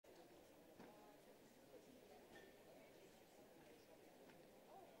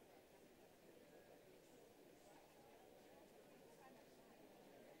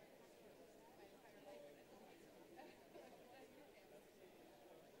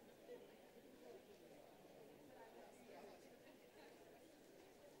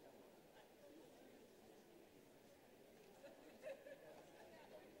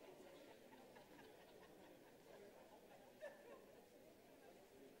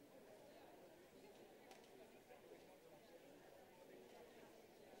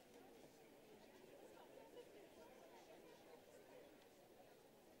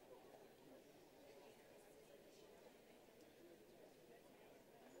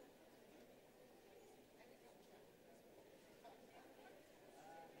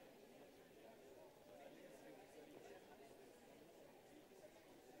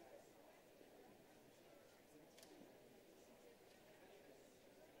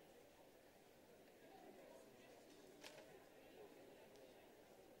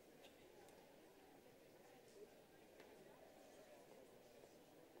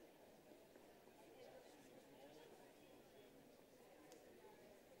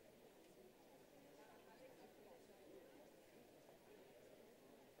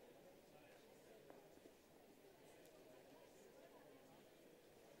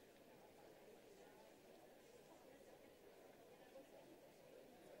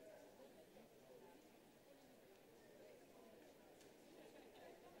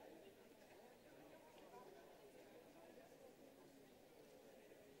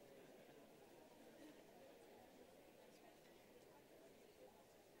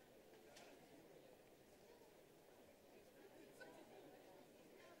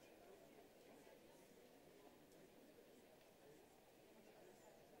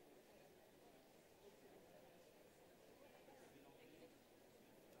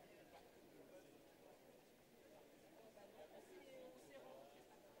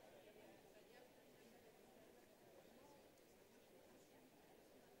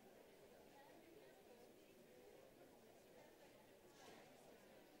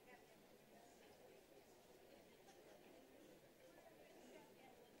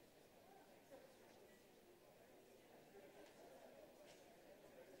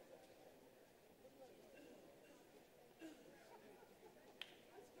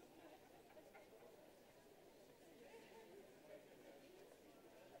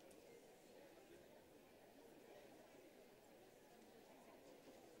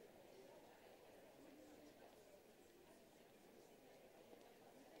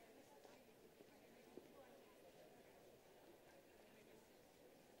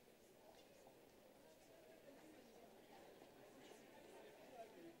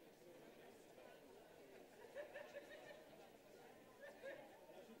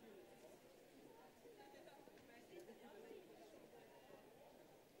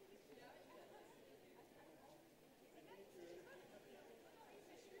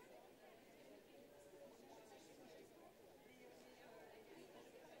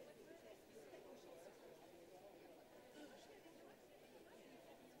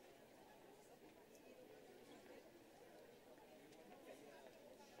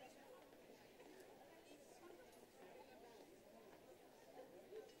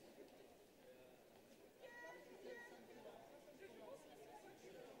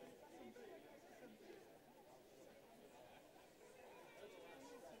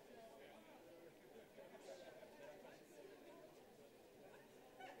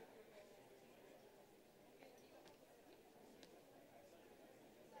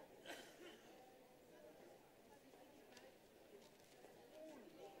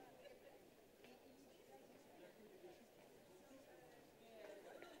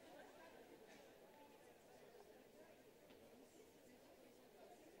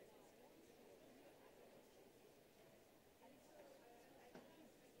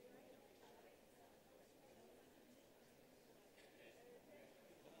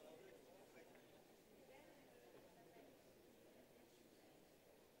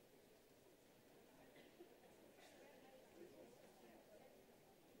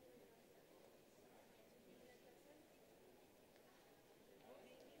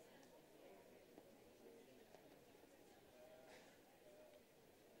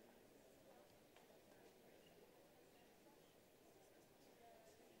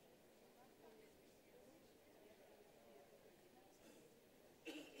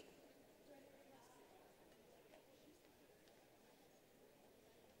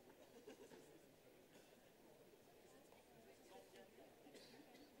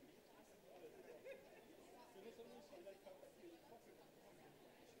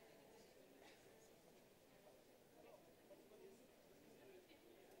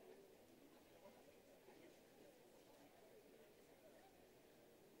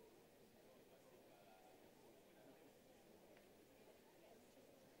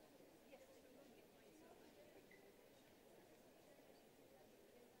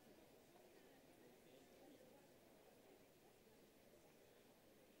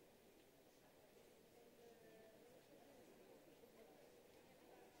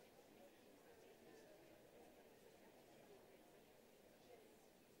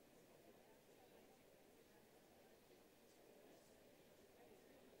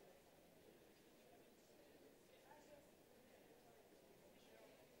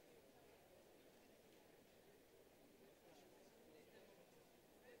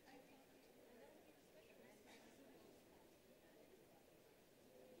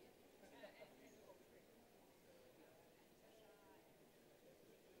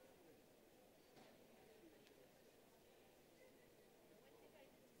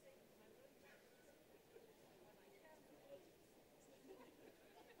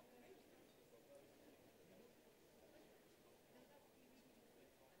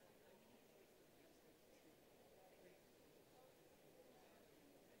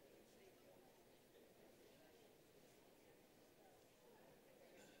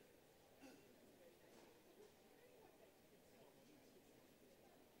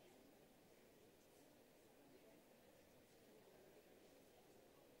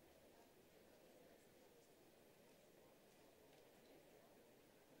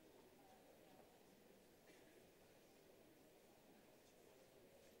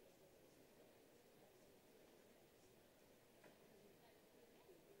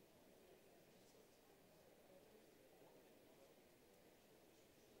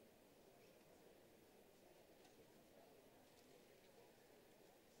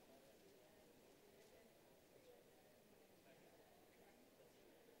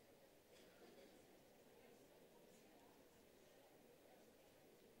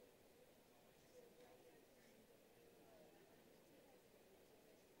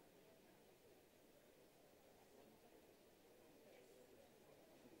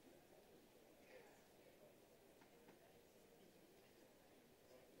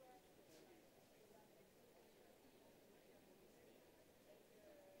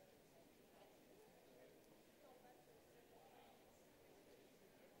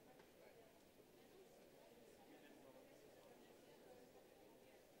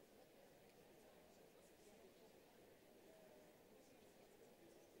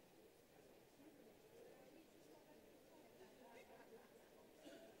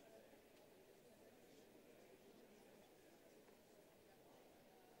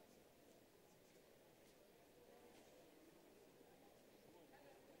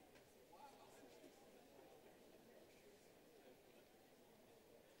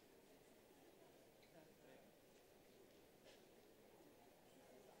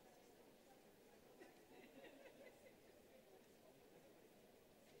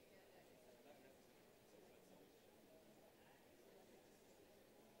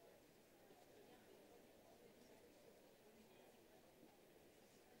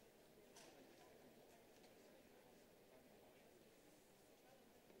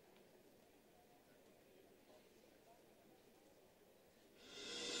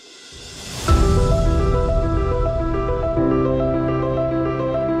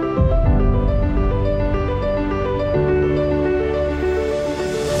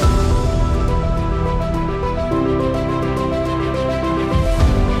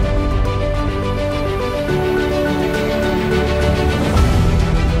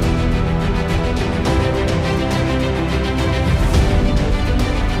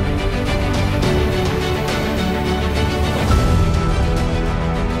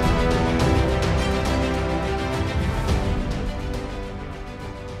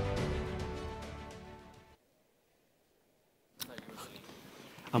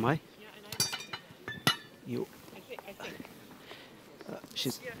Am I? You?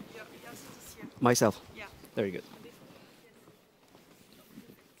 She's... Myself? Yeah. Very good.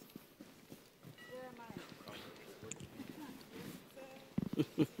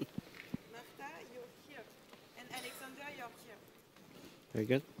 Martha, you're here. And Alexander, you're here. Very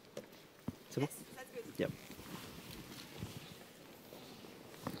good. Yes, that's good. Yep.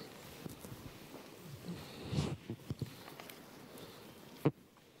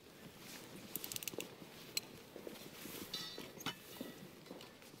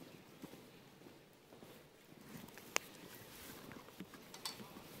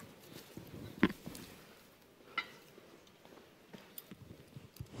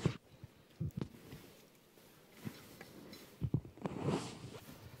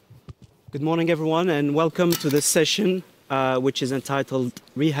 Good morning, everyone, and welcome to this session, which is entitled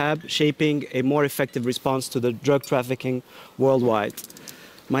Rehab, Shaping a More Effective Response to the Drug Trafficking Worldwide.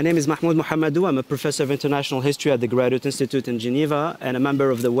 My name is Mohamedou. I'm a professor of international history at the Graduate Institute in Geneva and a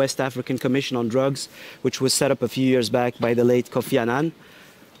member of the West African Commission on Drugs, which was set up a few years back by the late Kofi Annan,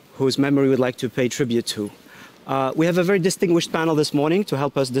 whose memory we'd like to pay tribute to. We have a very distinguished panel this morning to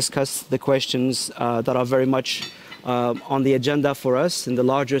help us discuss the questions that are very much on the agenda for us in the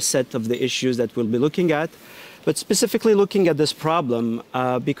larger set of the issues that we'll be looking at, but specifically looking at this problem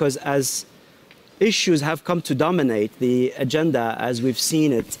because as issues have come to dominate the agenda as we've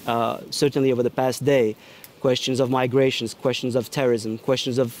seen it certainly over the past day, questions of migrations, questions of terrorism,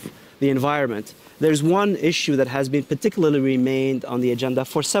 questions of the environment, there's one issue that has been particularly remained on the agenda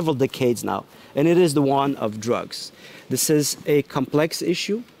for several decades now, and it is the one of drugs. This is a complex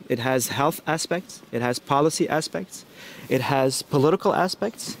issue. It has health aspects, it has policy aspects, it has political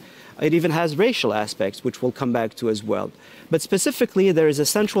aspects, it even has racial aspects, which we'll come back to as well. But specifically, there is a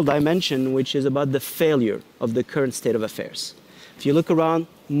central dimension which is about the failure of the current state of affairs. If you look around,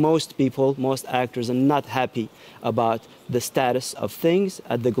 most people, most actors are not happy about the status of things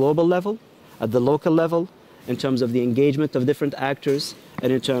at the global level, at the local level, in terms of the engagement of different actors,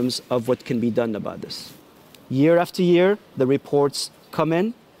 and in terms of what can be done about this. Year after year, the reports come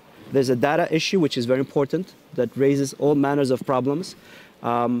in. There's a data issue, which is very important, that raises all manners of problems,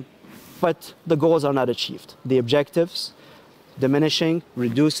 but the goals are not achieved. The objectives, diminishing,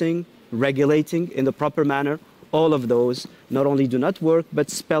 reducing, regulating in the proper manner, all of those not only do not work, but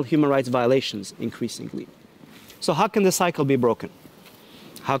spell human rights violations increasingly. So how can the cycle be broken?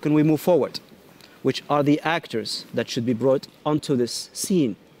 How can we move forward? Which are the actors that should be brought onto this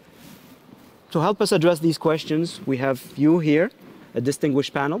scene? To help us address these questions, we have you here, a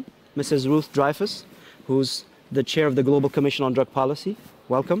distinguished panel. Mrs. Ruth Dreifuss, who's the chair of the Global Commission on Drug Policy.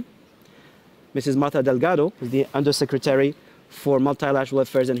 Welcome. Mrs. Marta Delgado, who's the Undersecretary for Multilateral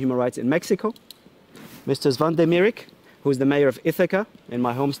Affairs and Human Rights in Mexico. Mr. Svante Myrick, who's the mayor of Ithaca in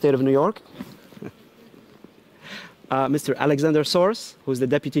my home state of New York. Mr. Alexander Soros, who's the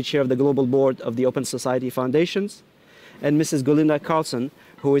deputy chair of the Global Board of the Open Society Foundations. And Mrs. Gunilla Carlsson,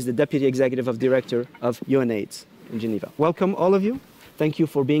 who is the deputy executive director of UNAIDS in Geneva. Welcome, all of you. Thank you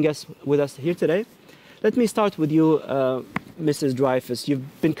for being with us here today. Let me start with you, Mrs. Dreifuss.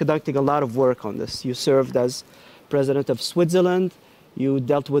 You've been conducting a lot of work on this. You served as president of Switzerland. You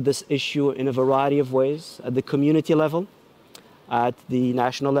dealt with this issue in a variety of ways, at the community level, at the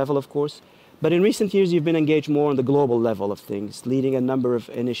national level, of course. But in recent years, you've been engaged more on the global level of things, leading a number of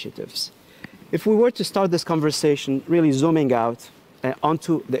initiatives. If we were to start this conversation really zooming out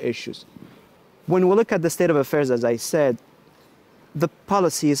onto the issues, when we look at the state of affairs, as I said, the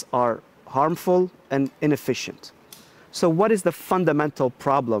policies are harmful and inefficient. So what is the fundamental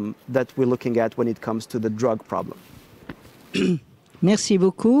problem that we're looking at when it comes to the drug problem? Merci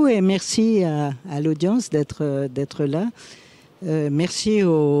beaucoup et merci à l'audience d'être là. Merci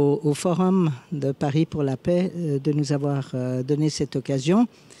au Forum de Paris pour la paix de nous avoir donné cette occasion.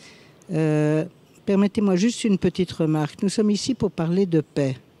 Permettez-moi juste une petite remarque. Nous sommes ici pour parler de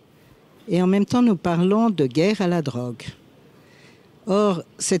paix. Et en même temps, nous parlons de guerre à la drogue. Or,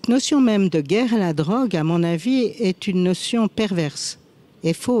 cette notion même de guerre à la drogue, à mon avis, est une notion perverse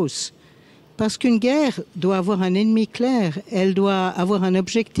et fausse. Parce qu'une guerre doit avoir un ennemi clair, elle doit avoir un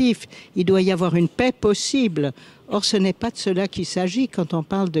objectif, il doit y avoir une paix possible. Or, ce n'est pas de cela qu'il s'agit quand on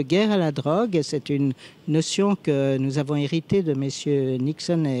parle de guerre à la drogue. C'est une notion que nous avons héritée de messieurs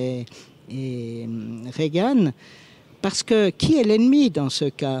Nixon et Reagan. Parce que qui est l'ennemi dans ce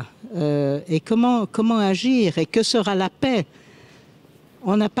cas et comment agir et que sera la paix?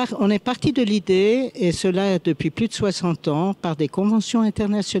 On est parti de l'idée, et cela depuis plus de 60 ans, par des conventions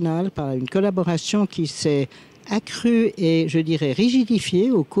internationales, par une collaboration qui s'est accrue et, je dirais, rigidifiée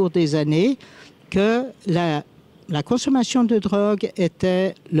au cours des années, que la la consommation de drogue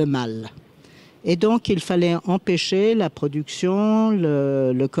était le mal. Et donc, il fallait empêcher la production,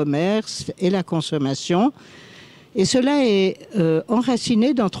 le commerce et la consommation. Et cela est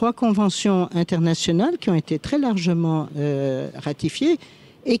enraciné dans 3 conventions internationales qui ont été très largement ratifiées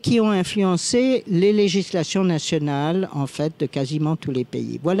et qui ont influencé les législations nationales, en fait, de quasiment tous les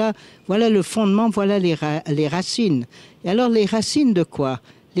pays. Voilà le fondement, voilà les racines. Et alors, les racines de quoi?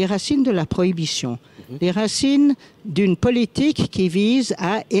 Les racines de la prohibition. Les racines d'une politique qui vise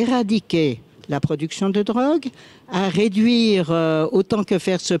à éradiquer la production de drogue, à réduire autant que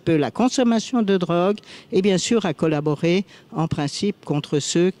faire se peut la consommation de drogue et bien sûr à collaborer en principe contre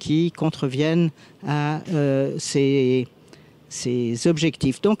ceux qui contreviennent à ces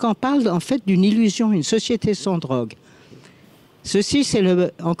objectifs. Donc on parle en fait d'une illusion, une société sans drogue. Ceci, c'est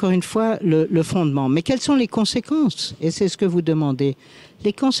encore une fois le fondement. Mais quelles sont les conséquences? Et c'est ce que vous demandez.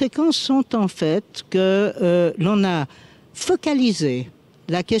 Les conséquences sont en fait que l'on a focalisé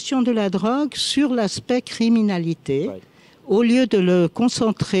la question de la drogue sur l'aspect criminalité, au lieu de le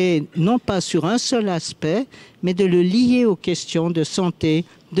concentrer non pas sur un seul aspect, mais de le lier aux questions de santé,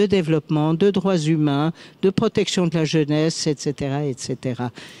 de développement, de droits humains, de protection de la jeunesse, etc., etc.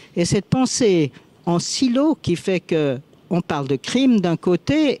 Et cette pensée en silo qui fait que on parle de crime d'un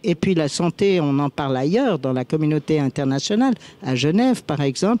côté, et puis la santé, on en parle ailleurs, dans la communauté internationale, à Genève par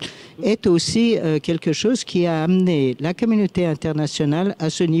exemple, est aussi quelque chose qui a amené la communauté internationale à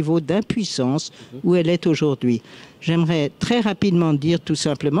ce niveau d'impuissance où elle est aujourd'hui. J'aimerais très rapidement dire tout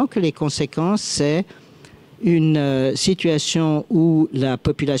simplement que les conséquences, c'est une situation où la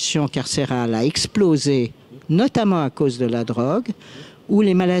population carcérale a explosé, notamment à cause de la drogue, où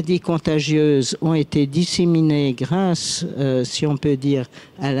les maladies contagieuses ont été disséminées grâce, si on peut dire,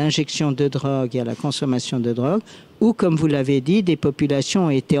 à l'injection de drogue et à la consommation de drogue, ou, comme vous l'avez dit, des populations ont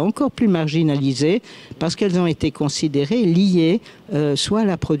été encore plus marginalisées parce qu'elles ont été considérées liées soit à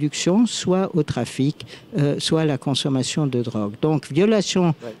la production, soit au trafic, soit à la consommation de drogue. Donc,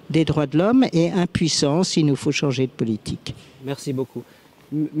 violation des droits de l'homme et impuissance, il nous faut changer de politique. Merci beaucoup.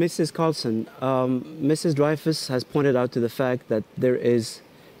 Mrs. Carlsson, Mrs. Dreifuss has pointed out to the fact that there is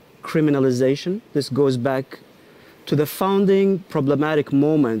criminalization. This goes back to the founding problematic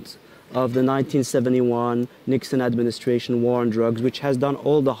moment of the 1971 Nixon administration war on drugs, which has done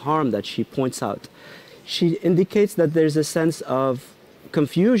all the harm that she points out. She indicates that there's a sense of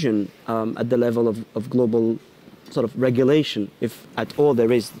confusion at the level of global sort of regulation, if at all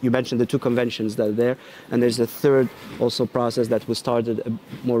there is. You mentioned the 2 conventions that are there, and there's a third also process that was started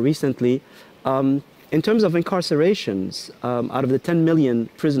more recently. In terms of incarcerations, out of the 10 million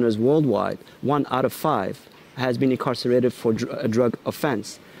prisoners worldwide, 1 out of 5 has been incarcerated for a drug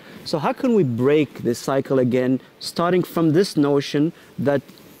offense. So how can we break this cycle again, starting from this notion that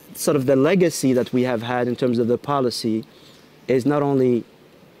sort of the legacy that we have had in terms of the policy is not only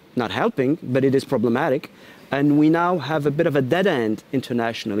not helping, but it is problematic. And we now have a bit of a dead end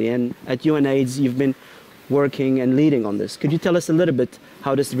internationally. And at UNAIDS, you've been working and leading on this. Could you tell us a little bit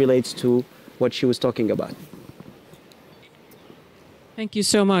how this relates to what she was talking about? Thank you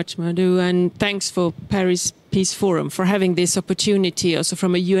so much, Madhu, and thanks for Paris Peace Forum for having this opportunity also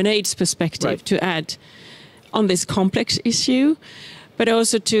from a UNAIDS perspective to add on this complex issue, but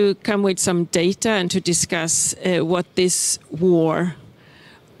also to come with some data and to discuss what this war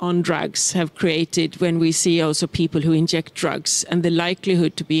on drugs have created when we see also people who inject drugs and the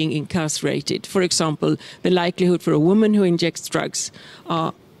likelihood to being incarcerated. For example, the likelihood for a woman who injects drugs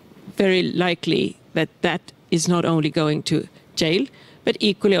are very likely that that is not only going to jail, but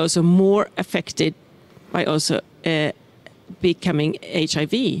equally also more affected by also becoming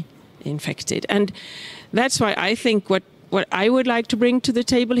HIV infected. And that's why I think what I would like to bring to the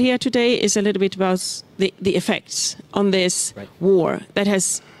table here today is a little bit about the effects on this war that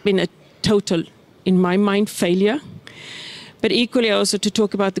has been a total, in my mind, failure, but equally also to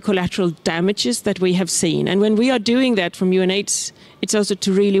talk about the collateral damages that we have seen. And when we are doing that from UNAIDS, it's also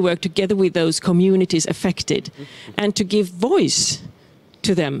to really work together with those communities affected and to give voice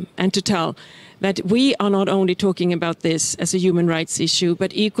to them and to tell that we are not only talking about this as a human rights issue,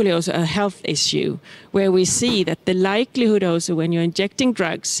 but equally also a health issue, where we see that the likelihood also when you're injecting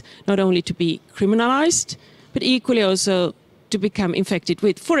drugs, not only to be criminalized, but equally also to become infected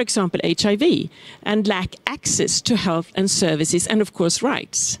with, for example, HIV, and lack access to health and services and, of course,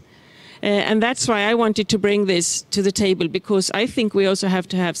 rights. And that's why I wanted to bring this to the table, because I think we also have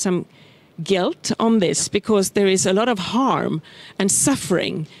to have some guilt on this, because there is a lot of harm and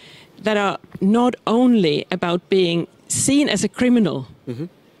suffering that are not only about being seen as a criminal,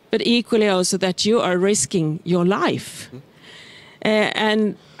 but equally also that you are risking your life.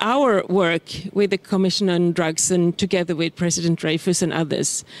 And our work with the Commission on Drugs and together with President Dreifuss and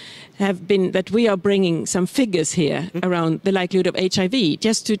others have been that we are bringing some figures here around the likelihood of HIV,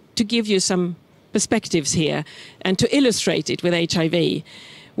 just to give you some perspectives here and to illustrate it with HIV.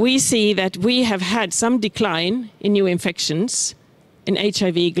 We see that we have had some decline in new infections in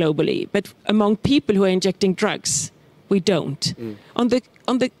HIV globally, but among people who are injecting drugs, we don't. On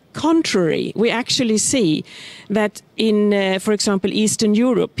the contrary, we actually see that in, for example, Eastern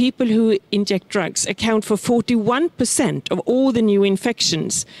Europe, people who inject drugs account for 41% of all the new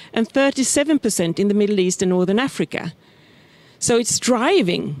infections and 37% in the Middle East and Northern Africa. So it's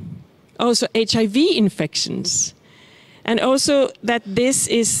driving also HIV infections. And also that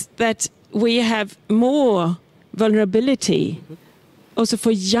that we have more vulnerability also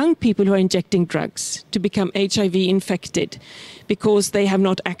for young people who are injecting drugs to become HIV infected because they have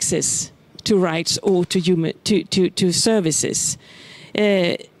not access to rights or to services.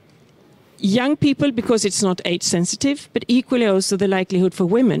 Young people because it's not age sensitive, but equally also the likelihood for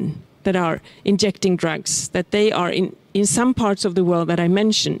women that are injecting drugs, that they are in some parts of the world that I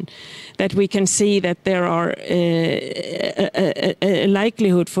mentioned, that we can see that there are a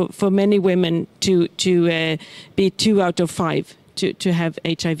likelihood for many women to be 2 out of 5 to have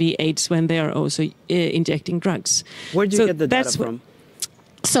HIV/AIDS when they are also injecting drugs. Where do you get the data from?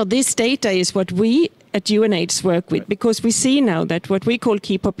 So this data is what we at UNAIDS work with, because we see now that what we call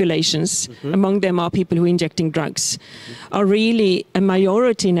key populations, among them are people who are injecting drugs, are really a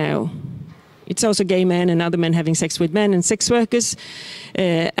minority now. It's also gay men and other men having sex with men and sex workers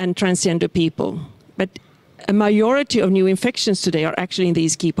and transgender people. But a majority of new infections today are actually in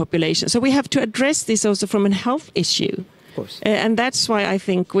these key populations. So we have to address this also from a health issue. Of course. And that's why I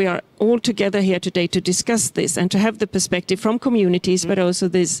think we are all together here today to discuss this and to have the perspective from communities, but also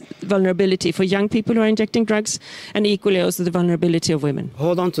this vulnerability for young people who are injecting drugs and equally also the vulnerability of women.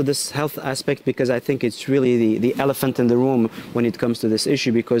 Hold on to this health aspect, because I think it's really the elephant in the room when it comes to this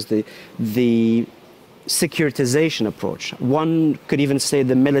issue, because the securitization approach, one could even say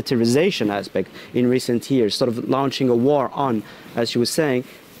the militarization aspect in recent years, sort of launching a war on, as she was saying,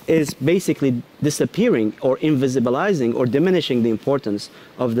 is basically disappearing or invisibilizing or diminishing the importance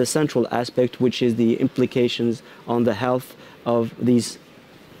of the central aspect, which is the implications on the health of these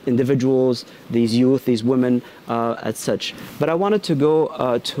individuals, these youth, these women, as such. But I wanted to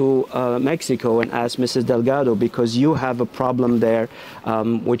go to Mexico and ask Mrs. Delgado, because you have a problem there,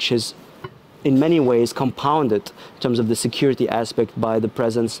 which is in many ways compounded in terms of the security aspect by the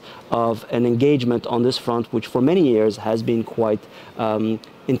presence of an engagement on this front, which for many years has been quite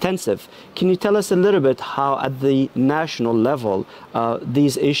intensive. Can you tell us a little bit how at the national level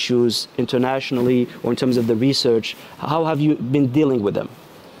these issues internationally, or in terms of the research, how have you been dealing with them?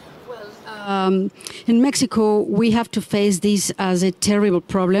 In Mexico, we have to face this as a terrible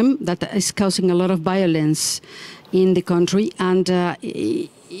problem that is causing a lot of violence in the country, and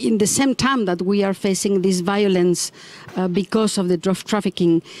in the same time that we are facing this violence because of the drug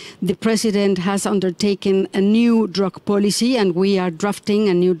trafficking, the president has undertaken a new drug policy, and we are drafting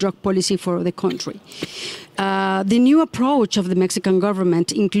a new drug policy for the country. The new approach of the Mexican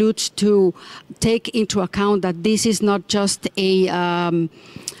government includes to take into account that this is not just a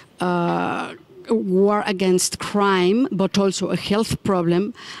war against crime, but also a health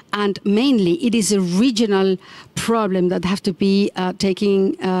problem, and mainly it is a regional problem that has to be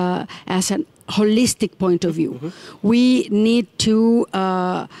taken as a holistic point of view. We need to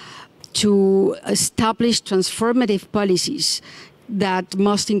establish transformative policies that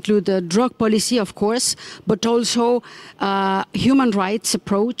must include a drug policy, of course, but also human rights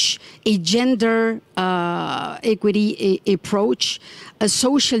approach, a gender equity approach, a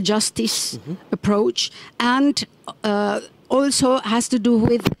social justice approach, and also has to do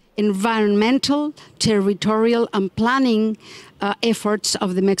with environmental, territorial, and planning efforts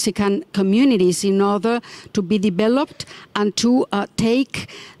of the Mexican communities in order to be developed and to take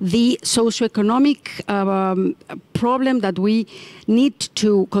the socioeconomic problem that we need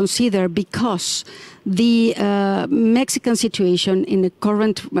to consider, because the Mexican situation in the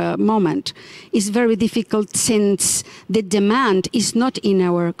current moment is very difficult, since the demand is not in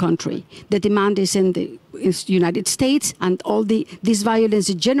our country. The demand is in the United States, and all this violence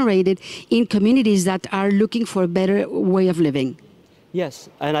is generated in communities that are looking for a better way of living. Yes,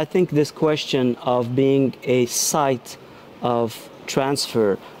 and I think this question of being a site of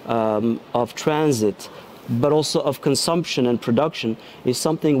transfer, of transit, but also of consumption and production is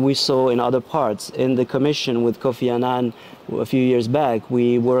something we saw in other parts. In the commission with Kofi Annan a few years back,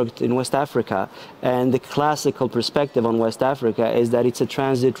 we worked in West Africa, and the classical perspective on West Africa is that it's a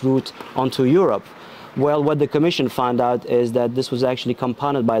transit route onto Europe. Well, what the Commission found out is that this was actually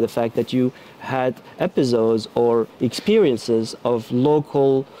compounded by the fact that you had episodes or experiences of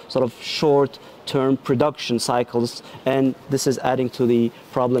local sort of short-term production cycles, and this is adding to the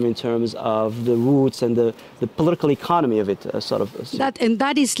problem in terms of the roots and the political economy of it, sort of.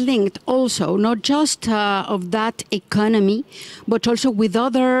 That is linked also, not just of that economy, but also with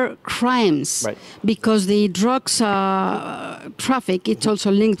other crimes. Right. Because the drugs traffic, it's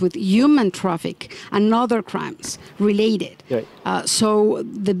also linked with human traffic and other crimes related. Right. So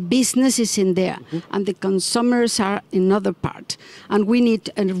the business is in there, and the consumers are in another part. And we need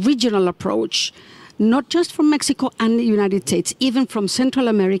a regional approach, not just from Mexico and the United States, even from Central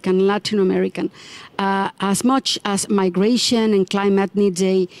American, Latin American. As much as migration and climate needs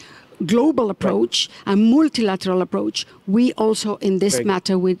a global approach, a multilateral approach, we also, in this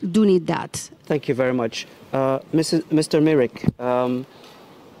matter, we do need that. Thank you very much. Mr. Myrick,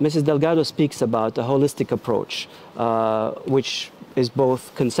 Mrs. Delgado speaks about a holistic approach, which is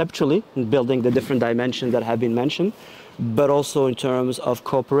both conceptually, in building the different dimensions that have been mentioned, but also in terms of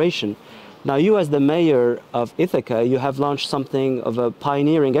cooperation. Now, you as the mayor of Ithaca, you have launched something of a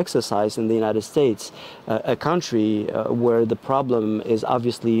pioneering exercise in the United States, a country where the problem is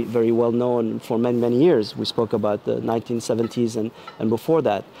obviously very well known for many, many years. We spoke about the 1970s and before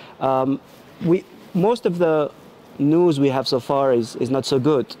that. Most of the news we have so far is not so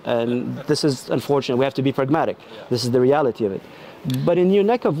good, and this is unfortunate. We have to be pragmatic. This is the reality of it. But in your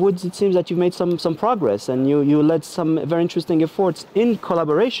neck of woods, it seems that you've made some progress, and you led some very interesting efforts in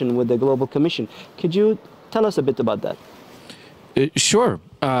collaboration with the Global Commission. Could you tell us a bit about that? Sure.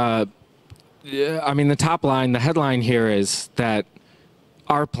 I mean, the top line, the headline here is that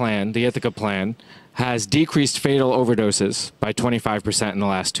our plan, the Ithaca plan, has decreased fatal overdoses by 25% in the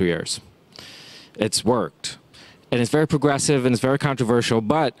last 2 years. It's worked. And it's very progressive and it's very controversial,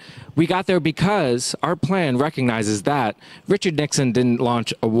 but we got there because our plan recognizes that Richard Nixon didn't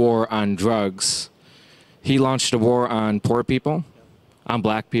launch a war on drugs. He launched a war on poor people, on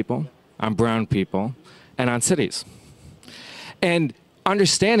black people, on brown people, and on cities. And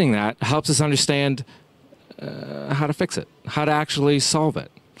understanding that helps us understand how to fix it, how to actually solve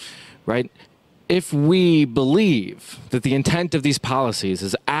it, right? If we believe that the intent of these policies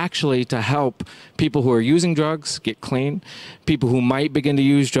is actually to help people who are using drugs get clean, people who might begin to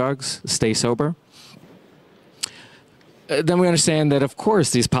use drugs stay sober, then we understand that, of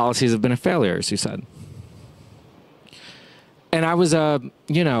course, these policies have been a failure, as you said. And I was,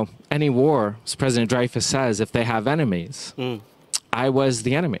 any war, as President Dreifuss says, if they have enemies, I was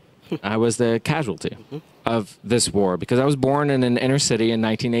the enemy. I was the casualty of this war because I was born in an inner city in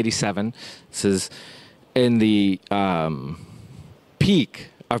 1987. This is in the peak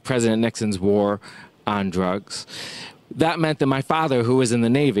of President Nixon's war on drugs. That meant that my father, who was in the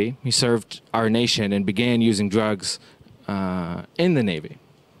Navy, he served our nation and began using drugs in the Navy,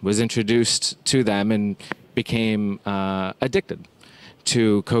 was introduced to them and became addicted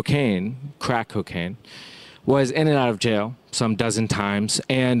to cocaine, crack cocaine, was in and out of jail some dozen times,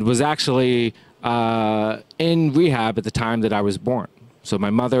 and was actually in rehab at the time that I was born. So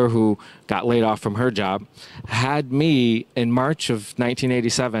my mother, who got laid off from her job, had me in March of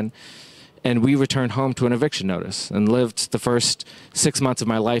 1987, and we returned home to an eviction notice and lived the first 6 months of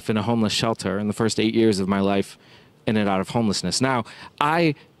my life in a homeless shelter and the first 8 years of my life in and out of homelessness. Now,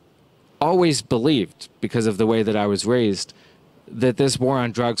 I always believed, because of the way that I was raised, that this war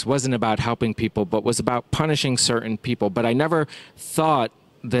on drugs wasn't about helping people, but was about punishing certain people. But I never thought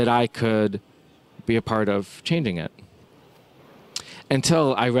that I could be a part of changing it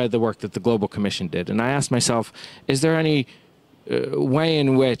until I read the work that the Global Commission did. And I asked myself, is there any way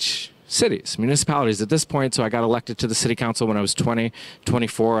in which cities, municipalities at this point, so I got elected to the city council when I was 20,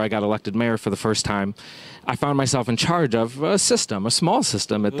 24, I got elected mayor for the first time. I found myself in charge of a system, a small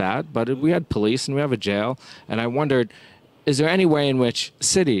system at that, but we had police and we have a jail. And I wondered, is there any way in which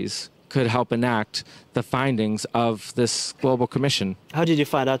cities could help enact the findings of this Global Commission? How did you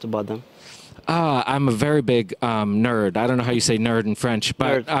find out about them? I'm a very big nerd. I don't know how you say nerd in French,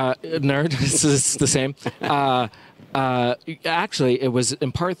 but nerd, it's the same. Actually, it was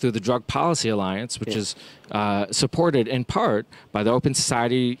in part through the Drug Policy Alliance, which is supported in part by the Open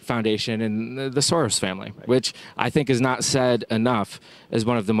Society Foundation and the Soros family, which I think is not said enough as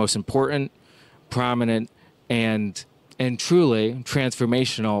one of the most important, prominent, and truly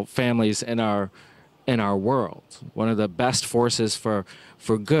transformational families in our world. One of the best forces for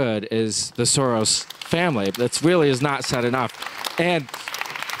good is the Soros family. That really is not said enough. And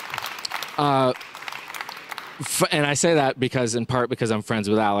I say that in part because I'm friends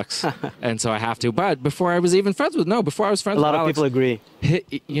with Alex, and so I have to. But before I was even friends with, before I was friends with Alex, a lot of people agree.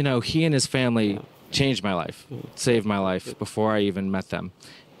 He and his family changed my life, saved my life before I even met them.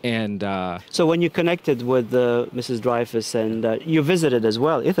 And so when you connected with Mrs. Dreifuss and you visited as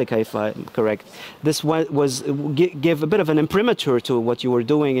well Ithaca, if I'm correct, this gave a bit of an imprimatur to what you were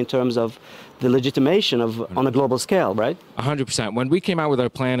doing in terms of the legitimation of on a global scale, right? 100%. When we came out with our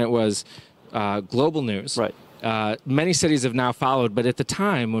plan, it was global news. Right. Many cities have now followed, but at the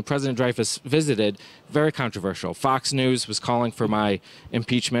time when President Dreifuss visited, very controversial. Fox News was calling for my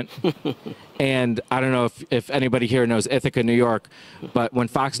impeachment. And I don't know if anybody here knows Ithaca, New York, but when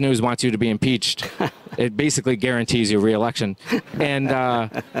Fox News wants you to be impeached, it basically guarantees your reelection. And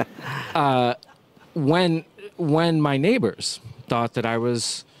when my neighbors thought that I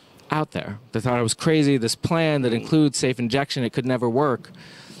was out there, they thought I was crazy, this plan that includes safe injection, it could never work,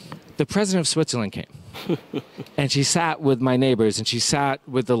 the president of Switzerland came. And she sat with my neighbors and she sat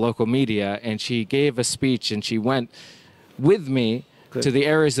with the local media and she gave a speech and she went with me to the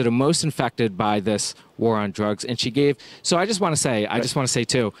areas that are most infected by this war on drugs. And she gave, so I just want to say,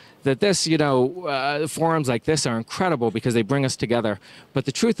 too, that this, forums like this are incredible because they bring us together. But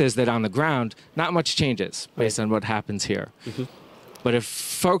the truth is that on the ground, not much changes based on what happens here. But if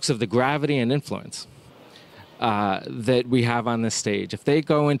folks of the gravity and influence that we have on this stage, if they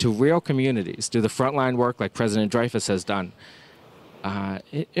go into real communities, do the frontline work like President Dreifuss has done,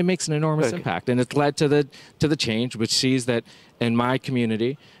 it makes an enormous impact. And it's led to the change, which sees that in my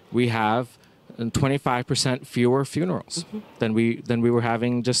community, we have 25% fewer funerals than we were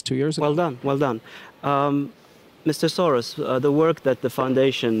having just 2 years ago. Well done, well done. Mr. Soros, the work that the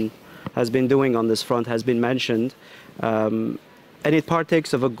foundation has been doing on this front has been mentioned. And it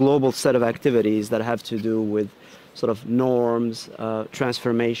partakes of a global set of activities that have to do with sort of norms,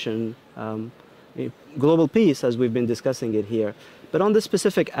 transformation, global peace, as we've been discussing it here. But on this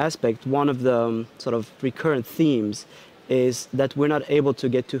specific aspect, one of the sort of recurrent themes is that we're not able to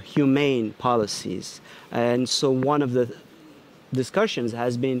get to humane policies. And so one of the discussions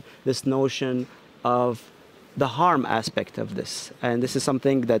has been this notion of the harm aspect of this. And this is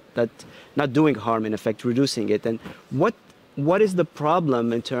something that not doing harm, in effect, reducing it. And what is the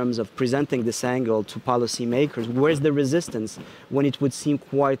problem in terms of presenting this angle to policymakers? Where's the resistance when it would seem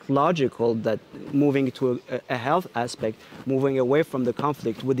quite logical that moving to a health aspect, moving away from the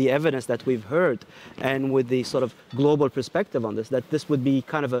conflict with the evidence that we've heard and with the sort of global perspective on this, that this would be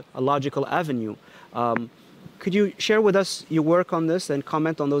kind of a logical avenue? Could you share with us your work on this and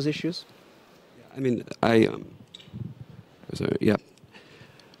comment on those issues? I mean, yeah.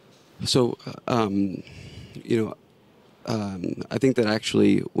 So, I think that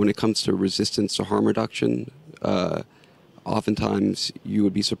actually when it comes to resistance to harm reduction, oftentimes you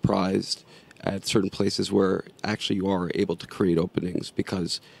would be surprised at certain places where actually you are able to create openings,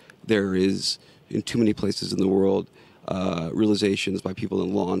 because there is, in too many places in the world, realizations by people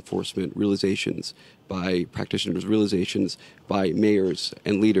in law enforcement, realizations by practitioners, realizations by mayors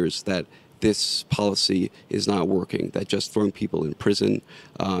and leaders that this policy is not working, that just throwing people in prison,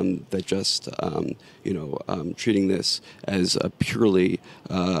 that just treating this as a pure issue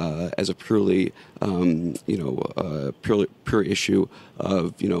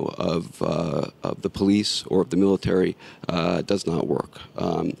of the police or of the military does not work.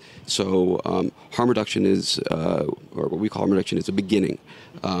 So harm reduction is, or what we call harm reduction, is a beginning.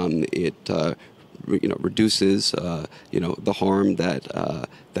 It reduces the harm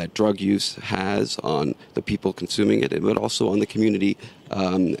that drug use has on the people consuming it, but also on the community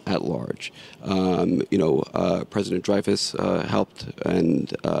at large. President Dreifuss helped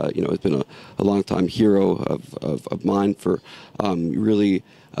and has been a long-time hero of mine for really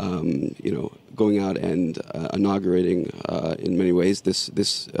going out and inaugurating in many ways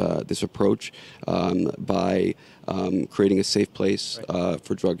this approach by creating a safe place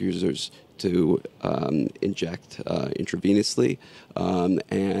for drug users to inject intravenously,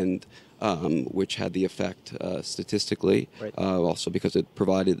 and which had the effect statistically, also because it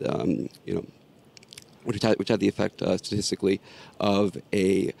provided, which had the effect statistically of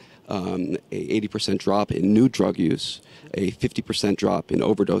a 80% drop in new drug use, a 50% drop in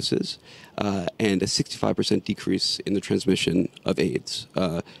overdoses, and a 65% decrease in the transmission of AIDS,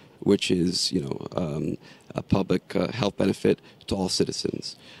 which is, a public health benefit to all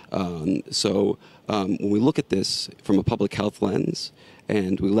citizens. So when we look at this from a public health lens,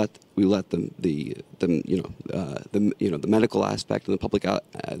 and we let the medical aspect and the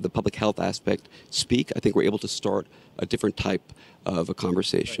public health aspect speak, I think we're able to start a different type of a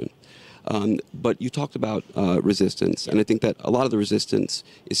conversation. But you talked about resistance, and I think that a lot of the resistance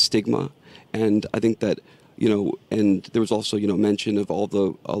is stigma, and I think that and there was also mention of all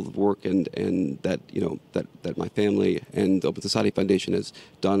the work and that that my family and the Open Society Foundation has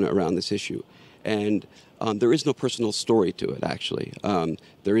done around this issue. And there is no personal story to it, actually.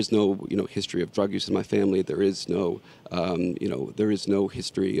 There is no, history of drug use in my family. There is no, there is no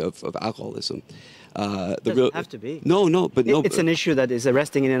history of alcoholism. It doesn't have to be. No, but no. It's an issue that is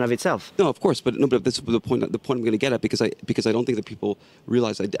arresting in and of itself. No, of course, but this is the point. The point I'm going to get at, because I don't think that people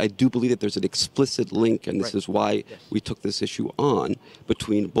realize. I do believe that there's an explicit link, and this is why we took this issue on,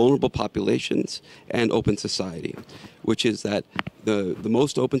 between vulnerable populations and open society, which is that the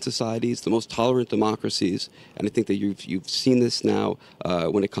most open societies, the most tolerant democracies, and I think that you've seen this now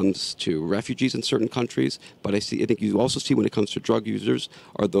when it comes to refugees in certain countries. But I think you also see when it comes to drug users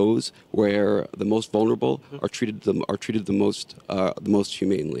are those where the most vulnerable are treated the most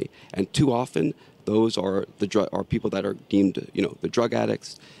humanely, and too often those are people that are deemed the drug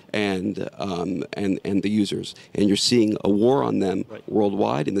addicts and the users, and you're seeing a war on them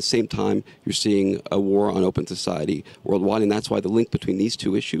worldwide. In the same time, you're seeing a war on open society worldwide, and that's why the link between these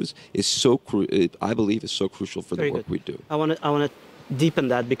two issues is I believe, is so crucial for the work we do. I want to deepen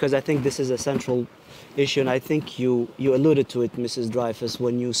that, because I think this is a central issue, and I think you alluded to it, Mrs. Dreifuss,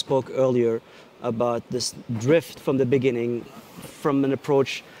 when you spoke earlier about this drift from the beginning, from an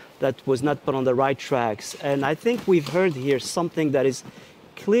approach that was not put on the right tracks. And I think we've heard here something that is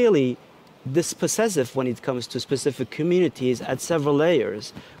clearly dispossessive when it comes to specific communities at several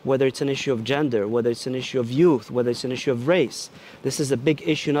layers, whether it's an issue of gender, whether it's an issue of youth, whether it's an issue of race. This is a big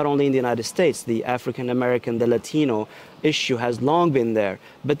issue not only in the United States. The African American, the Latino issue has long been there,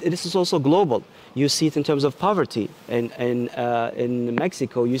 but this is also global. You see it in terms of poverty in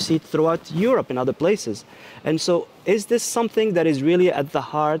Mexico. You see it throughout Europe and other places. And so is this something that is really at the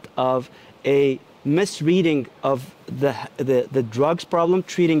heart of a misreading of the drugs problem,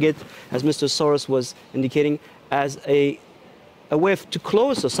 treating it, as Mr. Soros was indicating, as a way to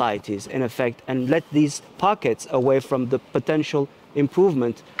close societies, in effect, and let these pockets away from the potential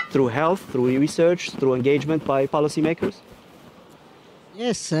improvement through health, through research, through engagement by policymakers?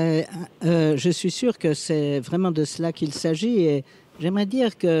 Yes, je suis sûr que c'est vraiment de cela qu'il s'agit. Et j'aimerais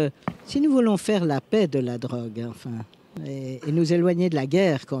dire que si nous voulons faire la paix de la drogue, et nous éloigner de la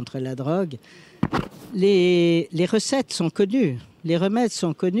guerre contre la drogue, les recettes sont connues, les remèdes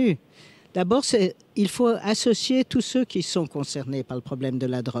sont connus. D'abord, il faut associer tous ceux qui sont concernés par le problème de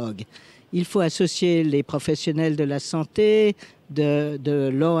la drogue. Il faut associer les professionnels de la santé, de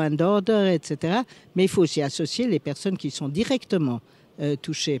law and order, etc. Mais il faut aussi associer les personnes qui sont directement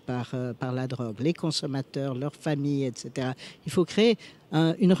touchés par la drogue, les consommateurs, leurs familles, etc. Il faut créer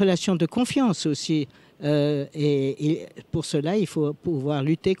une relation de confiance aussi. Et pour cela, il faut pouvoir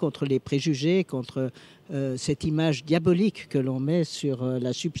lutter contre les préjugés, contre cette image diabolique que l'on met sur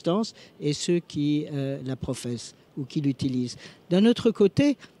la substance et ceux qui la professent ou qui l'utilisent. D'un autre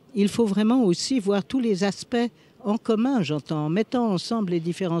côté, il faut vraiment aussi voir tous les aspects en commun, j'entends, en mettant ensemble les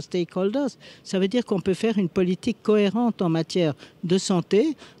différents stakeholders. Ça veut dire qu'on peut faire une politique cohérente en matière de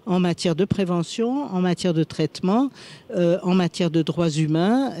santé, en matière de prévention, en matière de traitement, en matière de droits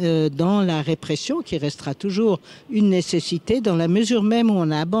humains, dans la répression qui restera toujours une nécessité, dans la mesure même où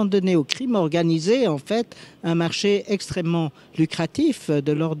on a abandonné au crime organisé, en fait, un marché extrêmement lucratif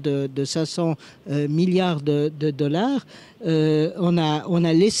de l'ordre de 500 milliards de dollars. On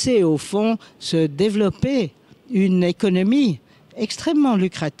a laissé, au fond, se développer une économie extrêmement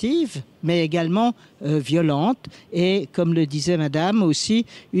lucrative, mais également violente, et comme le disait Madame aussi,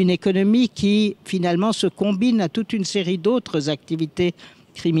 une économie qui finalement se combine à toute une série d'autres activités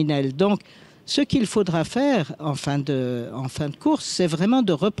criminelles. Donc, ce qu'il faudra faire en fin de course, c'est vraiment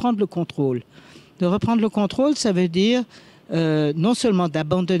de reprendre le contrôle. De reprendre le contrôle, ça veut dire non seulement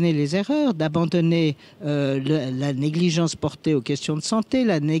d'abandonner les erreurs, d'abandonner la négligence portée aux questions de santé,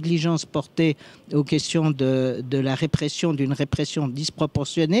 la négligence portée aux questions de la répression, d'une répression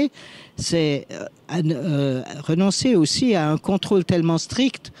disproportionnée, c'est renoncer aussi à un contrôle tellement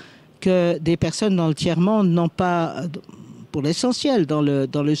strict que des personnes dans le tiers-monde n'ont pas, pour l'essentiel, dans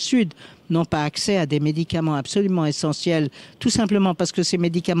le Sud, n'ont pas accès à des médicaments absolument essentiels, tout simplement parce que ces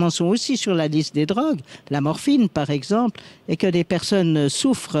médicaments sont aussi sur la liste des drogues, la morphine par exemple, et que des personnes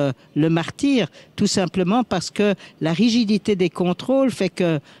souffrent le martyre, tout simplement parce que la rigidité des contrôles fait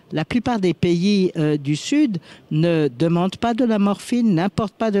que la plupart des pays du Sud ne demandent pas de la morphine,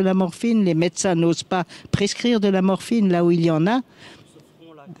 n'importent pas de la morphine, les médecins n'osent pas prescrire de la morphine là où il y en a.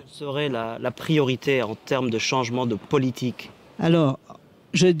 Quelle serait la priorité en termes de changement de politique? Alors,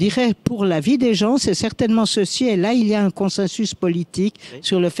 je dirais, pour la vie des gens, c'est certainement ceci. Et là, il y a un consensus politique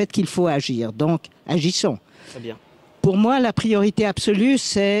sur le fait qu'il faut agir. Donc, agissons. Très bien. Pour moi, la priorité absolue,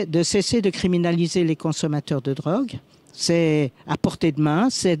 c'est de cesser de criminaliser les consommateurs de drogue. C'est à portée de main,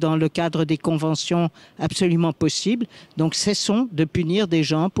 c'est dans le cadre des conventions absolument possibles. Donc cessons de punir des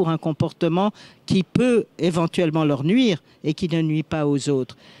gens pour un comportement qui peut éventuellement leur nuire et qui ne nuit pas aux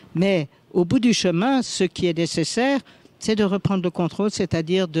autres. Mais au bout du chemin, ce qui est nécessaire, c'est de reprendre le contrôle,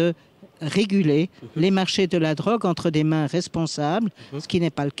 c'est-à-dire de réguler les marchés de la drogue entre des mains responsables, ce qui n'est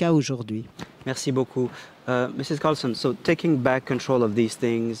pas le cas aujourd'hui. Merci beaucoup. Mrs. Carlsson, so taking back control of these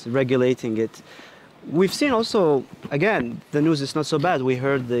things, regulating it, we've seen also, again, the news is not so bad. We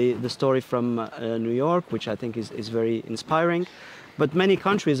heard the story from New York, which I think is very inspiring. But many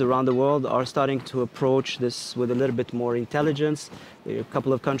countries around the world are starting to approach this with a little bit more intelligence. There are a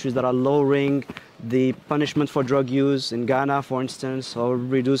couple of countries that are lowering the punishment for drug use, in Ghana, for instance, or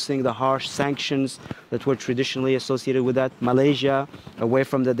reducing the harsh sanctions that were traditionally associated with that. Malaysia, away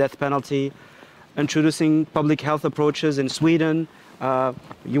from the death penalty. Introducing public health approaches in Sweden.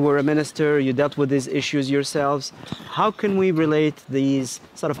 You were a minister, you dealt with these issues yourselves. How can we relate these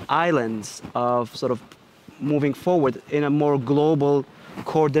sort of islands of sort of moving forward in a more global,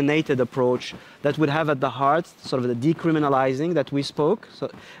 coordinated approach that would have at the heart sort of the decriminalizing that we spoke,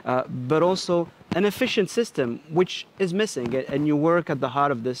 but also an efficient system which is missing, and you work at the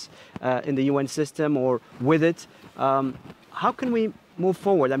heart of this in the UN system or with it. How can we move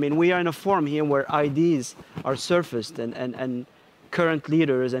forward? I mean, we are in a forum here where ideas are surfaced and current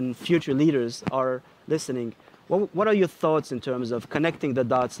leaders and future leaders are listening. What are your thoughts in terms of connecting the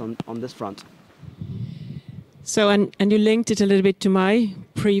dots on this front? So, and you linked it a little bit to my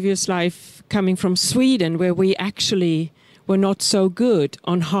previous life coming from Sweden, where we actually were not so good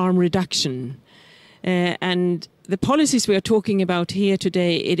on harm reduction. And the policies we are talking about here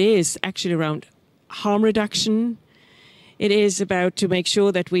today, it is actually around harm reduction. It is about to make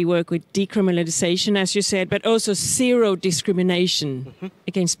sure that we work with decriminalization, as you said, but also zero discrimination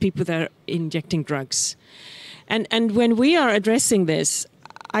against people that are injecting drugs. And when we are addressing this,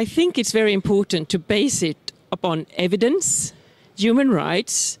 I think it's very important to base it upon evidence, human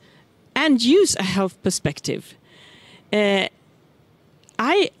rights, and use a health perspective.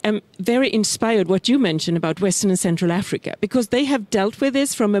 I am very inspired what you mentioned about Western and Central Africa, because they have dealt with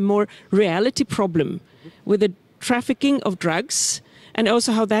this from a more reality problem with the trafficking of drugs and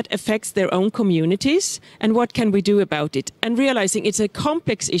also how that affects their own communities and what can we do about it, and realizing it's a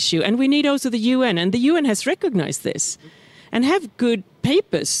complex issue and we need also the UN, and the UN has recognized this and have good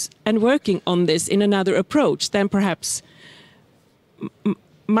papers and working on this in another approach than perhaps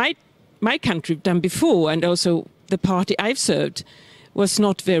my country done before, and also the party I've served was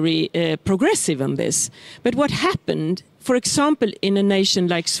not very progressive on this. But what happened, for example, in a nation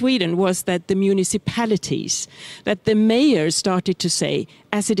like Sweden, was that the municipalities, that the mayors started to say,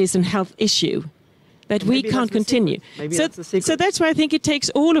 as it is a health issue, that we can't continue. So that's why I think it takes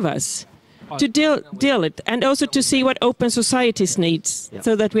all of us to deal it, and also to see what open societies needs,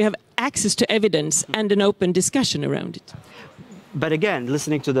 so that we have access to evidence and an open discussion around it. But again,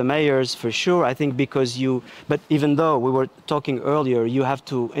 listening to the mayors, for sure, I think but even though we were talking earlier, you have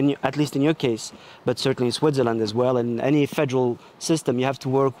to, at least in your case, but certainly in Switzerland as well, and any federal system, you have to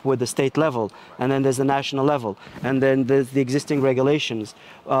work with the state level, and then there's the national level, and then there's the existing regulations.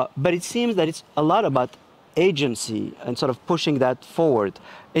 But it seems that it's a lot about agency and sort of pushing that forward.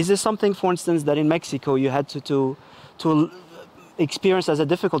 Is this something, for instance, that in Mexico you had to experience as a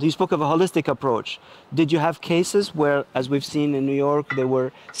difficulty? You spoke of a holistic approach. Did you have cases where, as we've seen in New York, there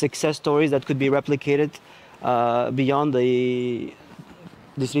were success stories that could be replicated beyond the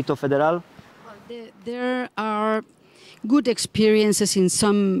Distrito Federal? Well, there are good experiences in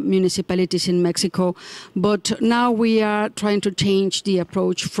some municipalities in Mexico, but now we are trying to change the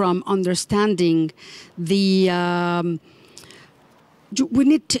approach from understanding the... we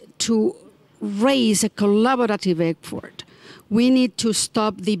need to raise a collaborative effort. We need to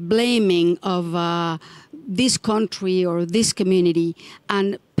stop the blaming of this country or this community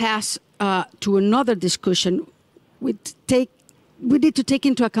and pass to another discussion. We need to take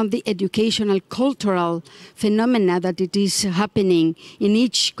into account the educational, cultural phenomena that it is happening in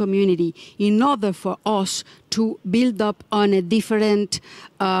each community in order for us to build up on a different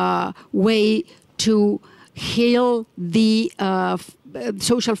way to heal the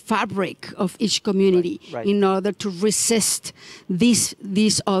social fabric of each community, right. In order to resist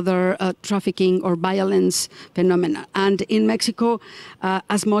these other trafficking or violence phenomena. And in Mexico,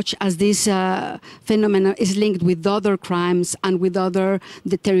 as much as this phenomena is linked with other crimes and with other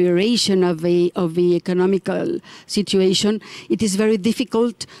deterioration of the economical situation, it is very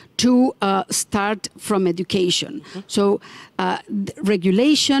difficult to start from education. Mm-hmm. So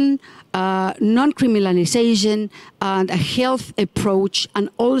regulation, non-criminalization, and a health approach, and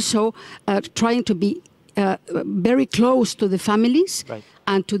also trying to be very close to the families Right.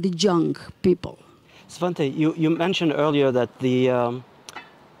 and to the young people. Svante, you mentioned earlier that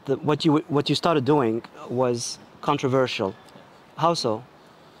what you started doing was controversial. How so?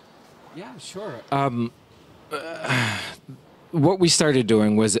 Yeah, sure. What we started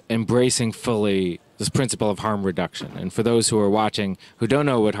doing was embracing fully this principle of harm reduction. And for those who are watching who don't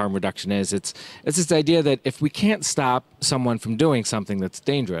know what harm reduction is, it's this idea that if we can't stop someone from doing something that's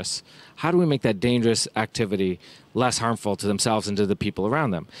dangerous, how do we make that dangerous activity less harmful to themselves and to the people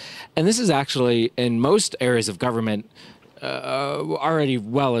around them? And this is actually, in most areas of government, already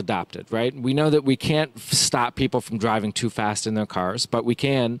well adopted, right? We know that we can't stop people from driving too fast in their cars, but we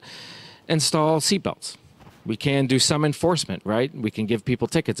can install seatbelts. We can do some enforcement, right? We can give people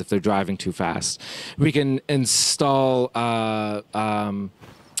tickets if they're driving too fast. We can install crash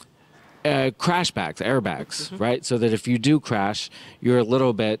bags, airbags, right? So that if you do crash, you're a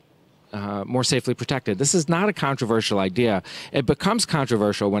little bit more safely protected. This is not a controversial idea. It becomes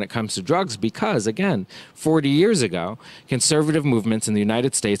controversial when it comes to drugs because, again, 40 years ago, conservative movements in the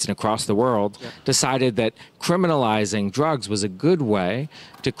United States and across the world decided that criminalizing drugs was a good way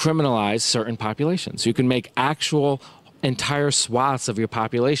to criminalize certain populations. You can make actual entire swaths of your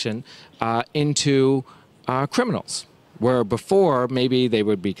population into criminals, where before maybe they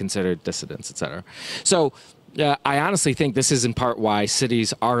would be considered dissidents, et cetera. So I honestly think this is in part why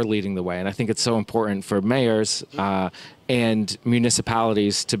cities are leading the way, and I think it's so important for mayors and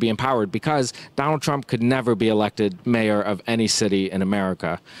municipalities to be empowered, because Donald Trump could never be elected mayor of any city in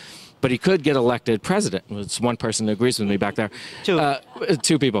America, but he could get elected president. It's one person who agrees with me back there.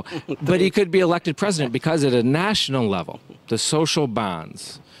 Two people. But he could be elected president because at a national level, the social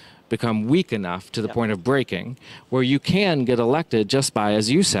bonds become weak enough to the point of breaking, where you can get elected just by, as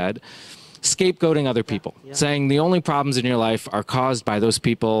you said, scapegoating other people, saying the only problems in your life are caused by those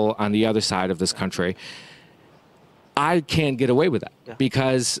people on the other side of this country. I can't get away with that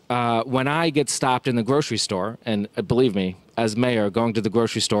because when I get stopped in the grocery store, and believe me, as mayor, going to the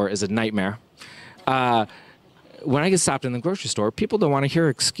grocery store is a nightmare. When I get stopped in the grocery store, people don't want to hear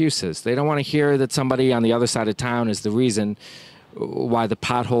excuses. They don't want to hear that somebody on the other side of town is the reason why the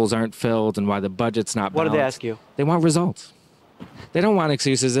potholes aren't filled and why the budget's not balanced. What do they ask you? They want results. They don't want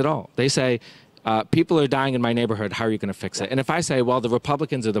excuses at all. They say, people are dying in my neighborhood, how are you going to fix it? And if I say, well, the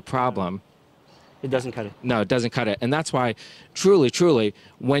Republicans are the problem, it doesn't cut it. No, it doesn't cut it. And that's why, truly,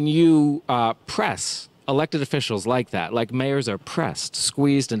 when you press elected officials like that, like mayors are pressed,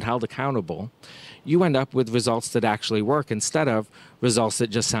 squeezed, and held accountable, you end up with results that actually work instead of results that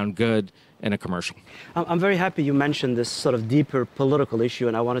just sound good in a commercial. I'm very happy you mentioned this sort of deeper political issue,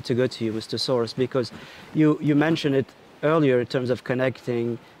 and I wanted to go to you, Mr. Soros, because you mentioned it earlier in terms of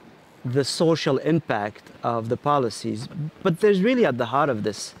connecting the social impact of the policies. But there's really at the heart of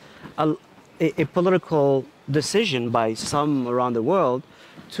this a political decision by some around the world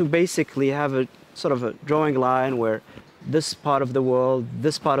to basically have a sort of a drawing line where this part of the world,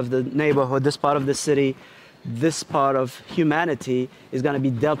 this part of the neighborhood, this part of the city, this part of humanity is going to be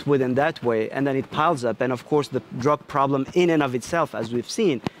dealt with in that way, and then it piles up. And of course, the drug problem in and of itself, as we've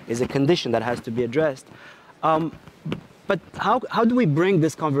seen, is a condition that has to be addressed. But how do we bring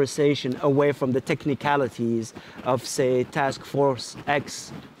this conversation away from the technicalities of, say, Task Force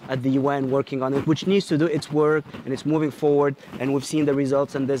X at the UN working on it, which needs to do its work and it's moving forward, and we've seen the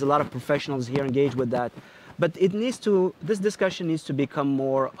results, and there's a lot of professionals here engaged with that. But this discussion needs to become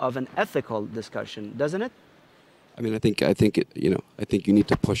more of an ethical discussion, doesn't it? I mean, I think you need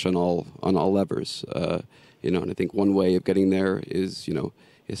to push on all levers, and I think one way of getting there is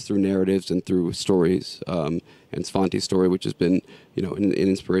through narratives and through stories. And Svante's story, which has been, an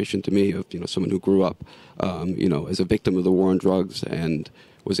inspiration to me of, someone who grew up, as a victim of the war on drugs and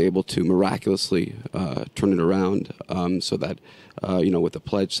was able to miraculously turn it around, so that, with a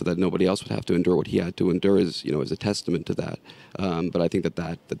pledge, so that nobody else would have to endure what he had to endure, is a testament to that. But I think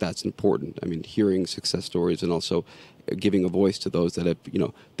that's important. I mean, hearing success stories and also giving a voice to those that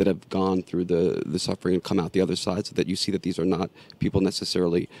have gone through the suffering and come out the other side, so that you see that these are not people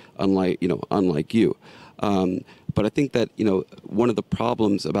necessarily unlike you. But I think that, one of the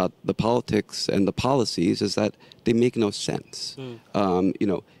problems about the politics and the policies is that they make no sense.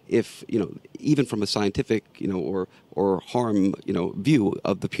 If, even from a scientific, or harm, view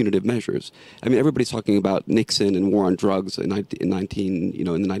of the punitive measures. I mean, everybody's talking about Nixon and war on drugs in the early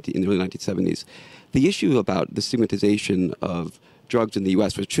 1970s. The issue about the stigmatization of drugs in the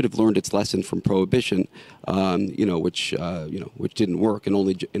U.S., which should have learned its lesson from prohibition, which didn't work and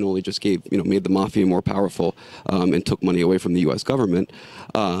only just made the mafia more powerful and took money away from the U.S. government,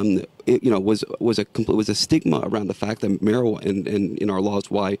 was a stigma around the fact that marijuana, and in our laws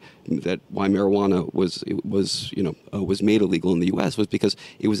why marijuana was made illegal in the U.S. was because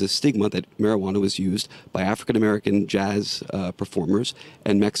it was a stigma that marijuana was used by African American jazz performers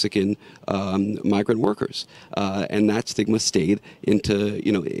and Mexican migrant workers, and that stigma stayed into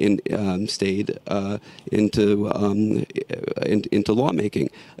lawmaking.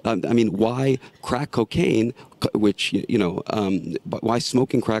 I mean, why crack cocaine, which why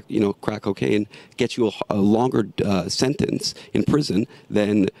smoking crack cocaine gets you a longer sentence in prison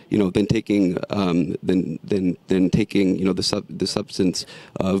than taking the substance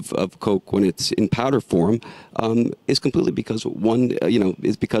of coke when it's in powder form, is completely because one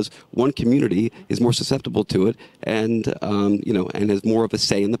community is more susceptible to it and has more of a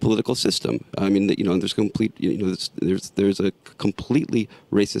say in the political system. I mean, there's there's a completely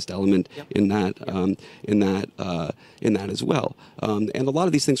racist element in that as well, and a lot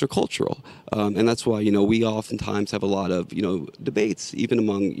of these things are cultural, and that's why we oftentimes have a lot of debates even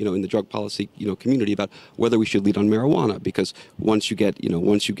among in the drug policy community about whether we should lead on marijuana, because once you get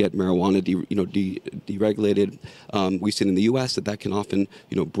marijuana deregulated, we've seen in the U.S. that can often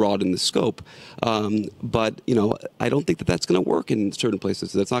broaden the scope, but I don't think that that's going to work in certain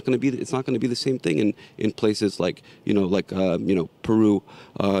places. That's not going to be the same thing in places like Peru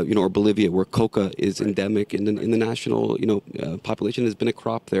or Bolivia, where coca is endemic in the national population. Has been a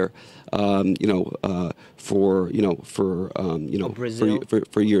crop there for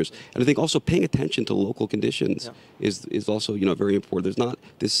years. And I think also paying attention to local conditions is also very important.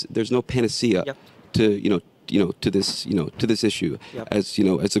 There's no panacea to this issue. As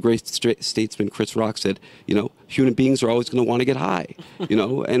the great statesman Chris Rock said, human beings are always going to want to get high,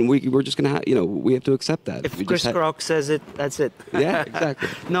 and we're just going to we have to accept that. If Chris Rock says it, that's it. Yeah, exactly.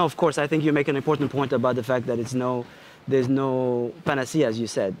 No, of course, I think you make an important point about the fact that there's no panacea, as you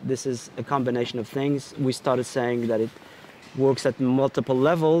said. This is a combination of things. We started saying that it works at multiple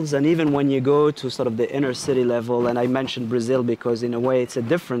levels, and even when you go to sort of the inner city level, and I mentioned Brazil because in a way it's a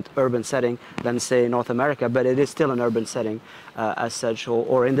different urban setting than say North America, but it is still an urban setting as such,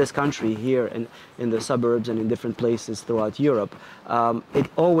 or in this country here in the suburbs and in different places throughout Europe. It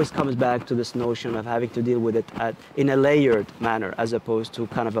always comes back to this notion of having to deal with it in a layered manner as opposed to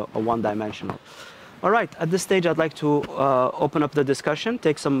kind of a one-dimensional. All right, at this stage, I'd like to open up the discussion,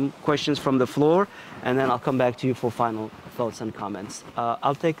 take some questions from the floor, and then I'll come back to you for final thoughts and comments.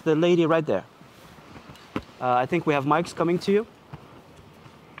 I'll take the lady right there. I think we have mics coming to you.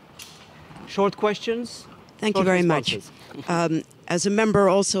 Short questions. Thank you very much. As a member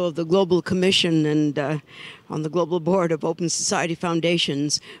also of the Global Commission and on the Global Board of Open Society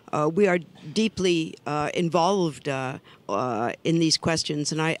Foundations, we are deeply involved in these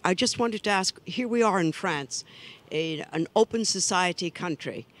questions. And I just wanted to ask, here we are in France, an open society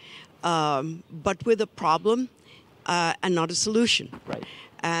country, but with a problem and not a solution. Right.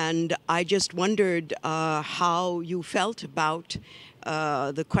 And I just wondered how you felt about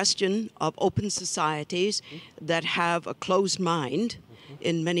the question of open societies that have a closed mind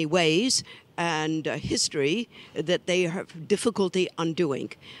in many ways and a history that they have difficulty undoing.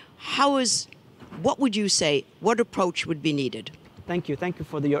 What would you say, what approach would be needed? Thank you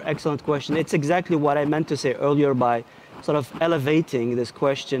for your excellent question. It's exactly what I meant to say earlier by sort of elevating this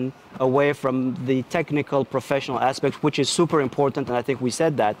question away from the technical professional aspect, which is super important, and I think we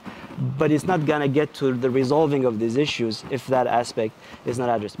said that, but it's not going to get to the resolving of these issues if that aspect is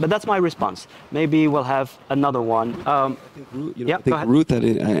not addressed. But that's my response. Maybe we'll have another one. I think Ruth had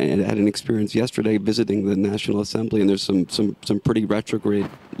an experience yesterday visiting the National Assembly, and there's some pretty retrograde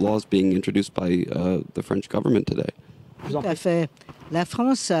laws being introduced by the French government today. Tout à fait. La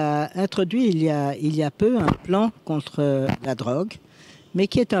France a introduit il y a peu un plan contre la drogue, mais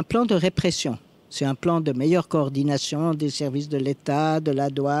qui est un plan de répression. C'est un plan de meilleure coordination des services de l'État, de la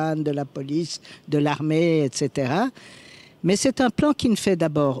douane, de la police, de l'armée, etc. Mais c'est un plan qui ne fait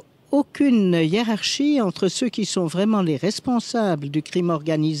d'abord aucune hiérarchie entre ceux qui sont vraiment les responsables du crime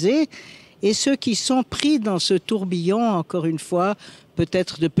organisé et ceux qui sont pris dans ce tourbillon, encore une fois,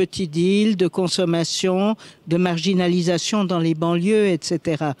 peut-être de petits deals, de consommation, de marginalisation dans les banlieues,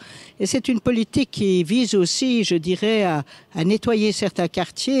 etc. Et c'est une politique qui vise aussi, je dirais, à nettoyer certains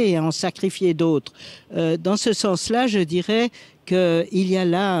quartiers et à en sacrifier d'autres. Dans ce sens-là, je dirais qu'il y a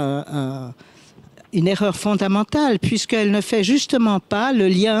là une erreur fondamentale, puisqu'elle ne fait justement pas le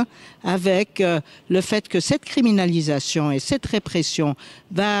lien avec le fait que cette criminalisation et cette répression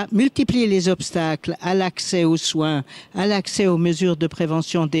va multiplier les obstacles à l'accès aux soins, à l'accès aux mesures de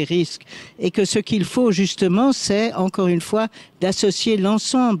prévention des risques, et que ce qu'il faut justement, c'est encore une fois d'associer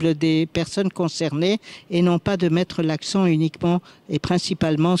l'ensemble des personnes concernées et non pas de mettre l'accent uniquement et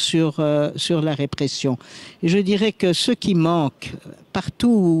principalement sur la répression. Et je dirais que ce qui manque partout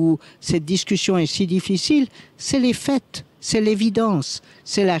où cette discussion est si difficile, c'est les faits. C'est l'évidence,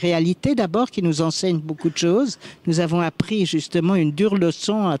 c'est la réalité d'abord qui nous enseigne beaucoup de choses. Nous avons appris justement une dure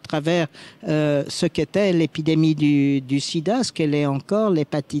leçon à travers ce qu'était l'épidémie du sida, ce qu'elle est encore,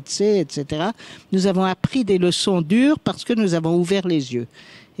 l'hépatite C, etc. Nous avons appris des leçons dures parce que nous avons ouvert les yeux.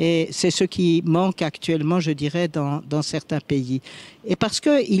 Et c'est ce qui manque actuellement, je dirais, dans certains pays. Et parce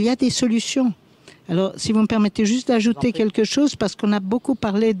qu'il y a des solutions. Alors, si vous me permettez juste d'ajouter quelque chose, parce qu'on a beaucoup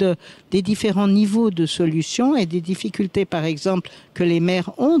parlé des différents niveaux de solutions et des difficultés, par exemple, que les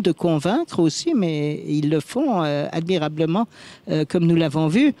maires ont de convaincre aussi, mais ils le font admirablement, comme nous l'avons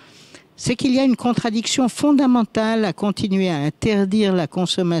vu, c'est qu'il y a une contradiction fondamentale à continuer à interdire la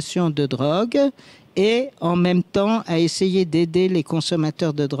consommation de drogue et en même temps à essayer d'aider les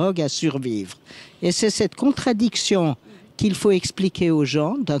consommateurs de drogue à survivre. Et c'est cette contradiction qu'il faut expliquer aux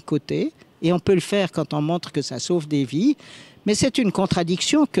gens, d'un côté, et on peut le faire quand on montre que ça sauve des vies, mais c'est une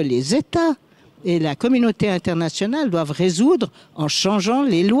contradiction que les États et la communauté internationale doivent résoudre en changeant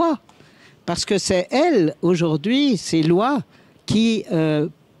les lois. Parce que c'est elles, aujourd'hui, ces lois, qui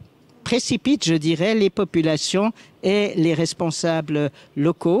précipitent, je dirais, les populations et les responsables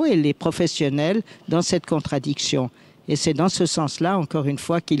locaux et les professionnels dans cette contradiction. Et c'est dans ce sens-là, encore une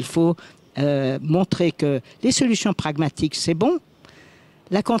fois, qu'il faut montrer que les solutions pragmatiques, c'est bon.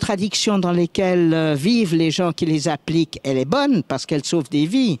 La contradiction dans laquelle vivent les gens qui les appliquent, elle est bonne parce qu'elle sauve des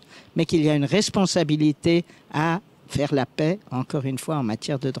vies, mais qu'il y a une responsabilité à faire la paix, encore une fois, en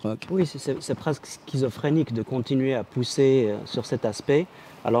matière de drogue. Oui, c'est presque schizophrénique de continuer à pousser sur cet aspect,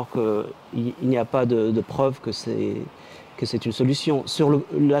 alors qu'il n'y a pas de preuve que c'est une solution. Sur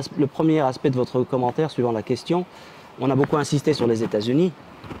le premier aspect de votre commentaire, suivant la question, on a beaucoup insisté sur les États-Unis,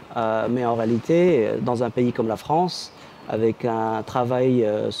 mais en réalité, dans un pays comme la France, avec un travail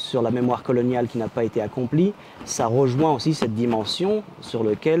sur la mémoire coloniale qui n'a pas été accompli, ça rejoint aussi cette dimension sur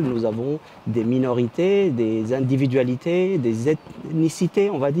laquelle nous avons des minorités, des individualités, des ethnicités,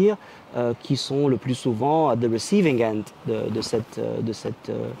 on va dire, qui sont le plus souvent à the receiving end de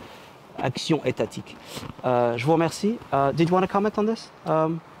cette action étatique. Je vous remercie. Did you want to comment on this?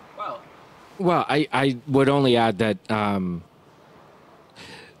 Well, I would only add that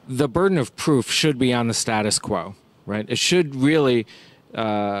the burden of proof should be on the status quo. Right? It should really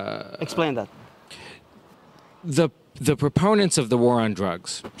explain that. The proponents of the war on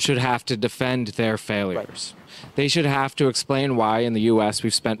drugs should have to defend their failures. Right. They should have to explain why in the U.S.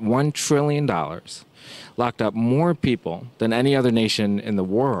 we've spent $1 trillion, locked up more people than any other nation in the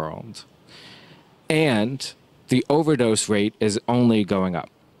world, and the overdose rate is only going up.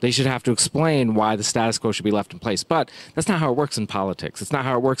 They should have to explain why the status quo should be left in place. But that's not how it works in politics. It's not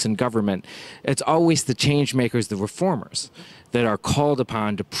how it works in government. It's always the change makers, the reformers, that are called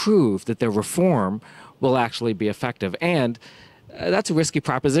upon to prove that their reform will actually be effective. And that's a risky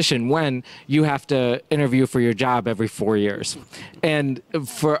proposition when you have to interview for your job every 4 years. And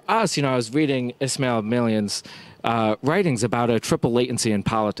for us, I was reading Ismail Millian's writings about a triple latency in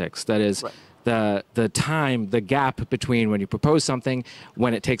politics. That is, right. The time, the gap between when you propose something,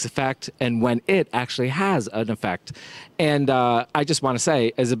 when it takes effect, and when it actually has an effect. And I just want to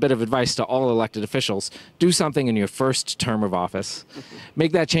say, as a bit of advice to all elected officials, do something in your first term of office.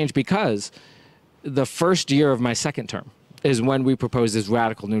 Make that change, because the first year of my second term is when we proposed this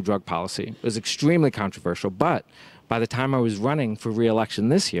radical new drug policy. It was extremely controversial, but by the time I was running for re-election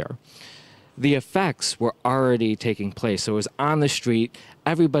this year, the effects were already taking place. So it was on the street.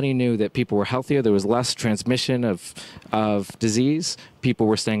 Everybody knew that people were healthier. There was less transmission of disease. People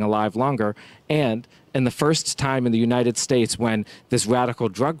were staying alive longer. And in the first time in the United States when this radical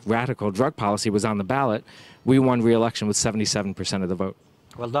drug policy was on the ballot, we won re-election with 77% of the vote.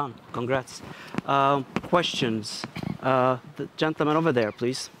 Well done. Congrats. Questions? The gentleman over there,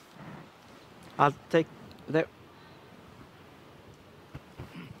 please. I'll take there.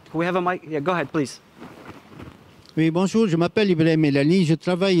 Can we have a mic? Yeah, go ahead, please. Oui, bonjour, je m'appelle Ibrahim Elani, je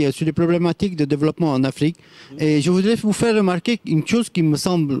travaille sur les problématiques de développement en Afrique et je voudrais vous faire remarquer une chose qui me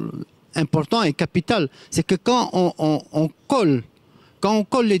semble importante et capitale, c'est que quand on colle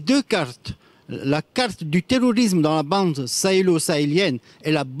les deux cartes, la carte du terrorisme dans la bande sahélo-sahélienne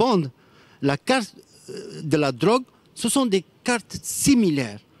et la carte de la drogue, ce sont des cartes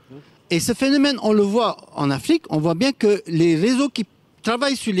similaires. Et ce phénomène, on le voit en Afrique, on voit bien que les réseaux qui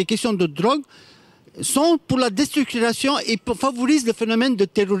travaillent sur les questions de drogue sont pour la déstructuration et favorisent le phénomène de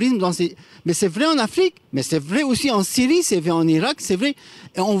terrorisme. Mais c'est vrai en Afrique, mais c'est vrai aussi en Syrie, c'est vrai en Irak, c'est vrai.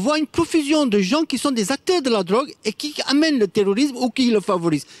 Et on voit une profusion de gens qui sont des acteurs de la drogue et qui amènent le terrorisme ou qui le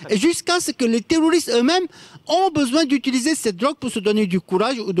favorisent. Et jusqu'à ce que les terroristes eux-mêmes ont besoin d'utiliser cette drogue pour se donner du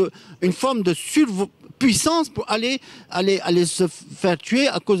courage ou une forme de surpuissance pour aller se faire tuer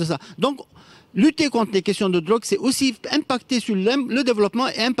à cause de ça. Donc, lutter contre les questions de drogue, c'est aussi impacter sur le développement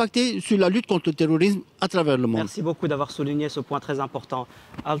et impacter sur la lutte contre le terrorisme à travers le monde. Merci beaucoup d'avoir souligné ce point très important.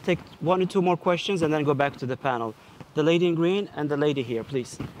 I'll take 1 or 2 more questions and then go back to the panel. The lady in green and the lady here,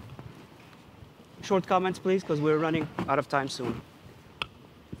 please. Short comments, please, because we're running out of time soon.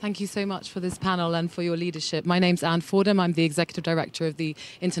 Thank you so much for this panel and for your leadership. My name's Anne Fordham. I'm the Executive Director of the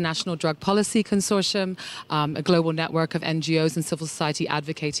International Drug Policy Consortium, a global network of NGOs and civil society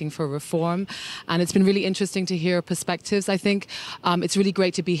advocating for reform. And it's been really interesting to hear perspectives. I think it's really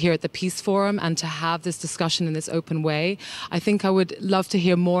great to be here at the Peace Forum and to have this discussion in this open way. I think I would love to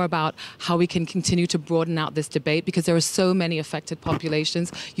hear more about how we can continue to broaden out this debate because there are so many affected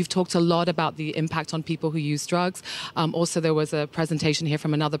populations. You've talked a lot about the impact on people who use drugs. Also, there was a presentation here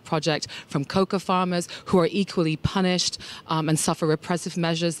from another project from coca farmers who are equally punished and suffer repressive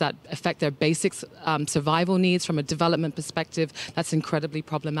measures that affect their basic survival needs from a development perspective. That's incredibly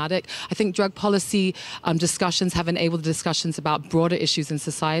problematic. I think drug policy discussions have enabled discussions about broader issues in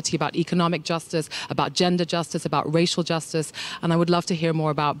society, about economic justice, about gender justice, about racial justice. And I would love to hear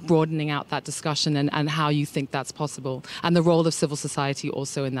more about broadening out that discussion and how you think that's possible and the role of civil society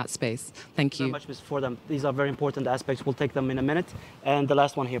also in that space. Thank you. Thank you very much, Ms. Fordham. These are very important aspects. We'll take them in a minute. And the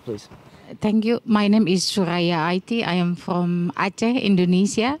last one here, please. Thank you. My name is Suraya Aiti. I am from Aceh,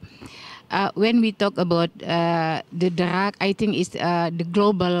 Indonesia. When we talk about the drug, I think it's the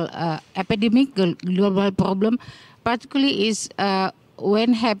global epidemic, global problem. Particularly is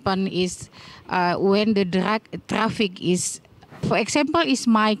when happen is when the drug traffic is, for example, is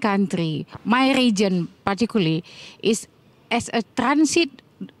my country, my region particularly, is as a transit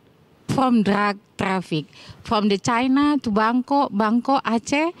from drug traffic, from the China to Bangkok,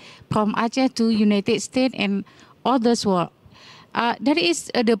 Aceh, from Aceh to United States and others world. That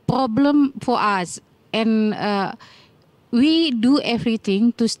is the problem for us, and we do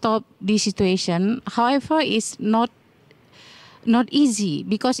everything to stop this situation. However, it's not easy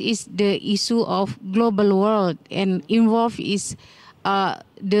because it's the issue of global world and involved is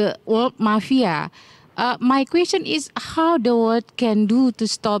the world mafia. My question is how the world can do to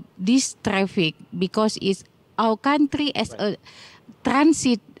stop this traffic because it's our country as a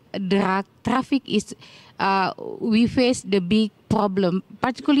transit drug traffic is we face the big problem,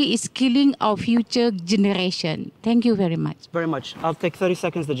 particularly is killing our future generation. Thank you very much. Very much. I'll take 30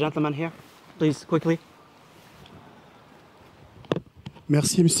 seconds. The gentleman here, please, quickly.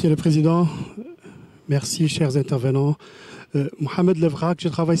 Merci, Monsieur le Président. Merci, chers intervenants. Mohamed Levrak, je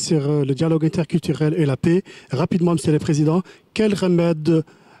travaille sur le dialogue interculturel et la paix. Rapidement, Monsieur le Président, quel remède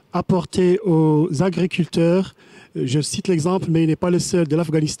apporter aux agriculteurs? Je cite l'exemple, mais il n'est pas le seul, de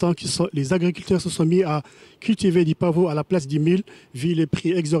l'Afghanistan. Les agriculteurs se sont mis à cultiver du pavot à la place du mil, vu les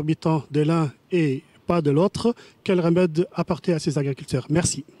prix exorbitants de l'un et pas de l'autre. Quel remède apporter à ces agriculteurs?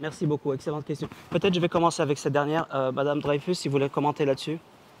 Merci. Merci beaucoup. Excellente question. Peut-être je vais commencer avec cette dernière. Madame Dreifuss, si vous voulez commenter là-dessus.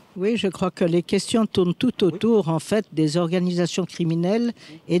 Oui, je crois que les questions tournent tout autour, en fait, des organisations criminelles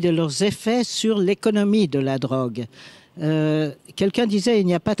et de leurs effets sur l'économie de la drogue. Quelqu'un disait il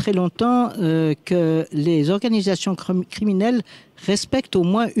n'y a pas très longtemps que les organisations criminelles respectent au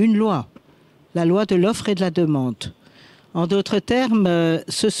moins une loi, la loi de l'offre et de la demande. En d'autres termes,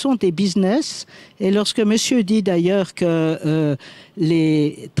 ce sont des business. Et lorsque monsieur dit d'ailleurs que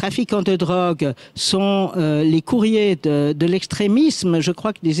les trafiquants de drogue sont les courriers de l'extrémisme, je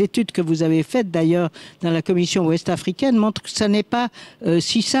crois que des études que vous avez faites d'ailleurs dans la commission ouest-africaine montrent que ça n'est pas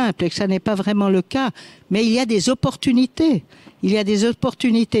si simple et que ça n'est pas vraiment le cas. Mais il y a des opportunités. Il y a des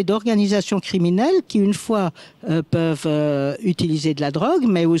opportunités d'organisations criminelles qui, une fois, peuvent utiliser de la drogue,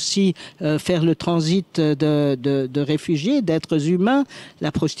 mais aussi faire le transit de réfugiés, d'êtres humains,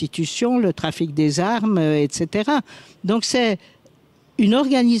 la prostitution, le trafic des armes, etc. Donc c'est une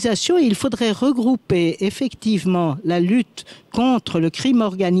organisation et il faudrait regrouper effectivement la lutte contre le crime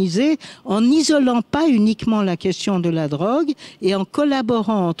organisé en n'isolant pas uniquement la question de la drogue et en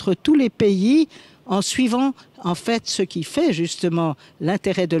collaborant entre tous les pays en suivant en fait ce qui fait justement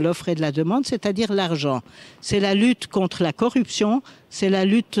l'intérêt de l'offre et de la demande, c'est-à-dire l'argent. C'est la lutte contre la corruption, c'est la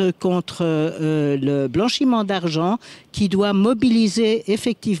lutte contre le blanchiment d'argent qui doit mobiliser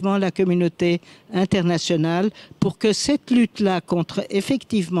effectivement la communauté internationale pour que cette lutte-là contre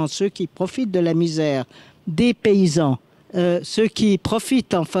effectivement ceux qui profitent de la misère des paysans, ceux qui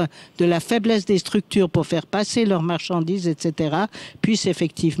profitent enfin de la faiblesse des structures pour faire passer leurs marchandises, etc., puissent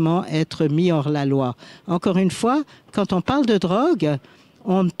effectivement être mis hors la loi. Encore une fois, quand on parle de drogue,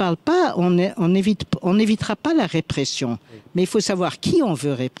 on ne parle pas, on n'évitera pas la répression. Mais il faut savoir qui on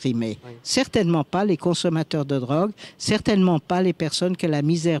veut réprimer. Certainement pas les consommateurs de drogue, certainement pas les personnes que la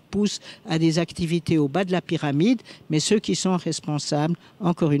misère pousse à des activités au bas de la pyramide, mais ceux qui sont responsables,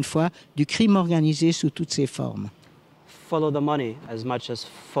 encore une fois, du crime organisé sous toutes ses formes. Follow the money as much as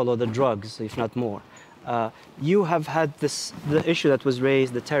follow the drugs, if not more. You have had the issue that was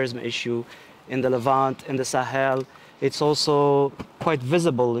raised, the terrorism issue in the Levant, in the Sahel. It's also quite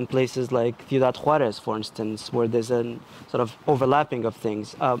visible in places like Ciudad Juarez, for instance, where there's a sort of overlapping of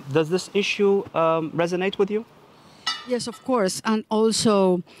things. Does this issue resonate with you? Yes, of course. And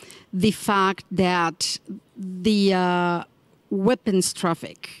also the fact that the weapons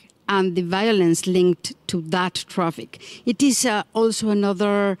traffic and the violence linked to that traffic. It is also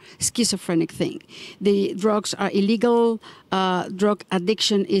another schizophrenic thing. The drugs are illegal, drug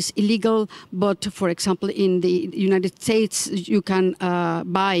addiction is illegal, but for example, in the United States, you can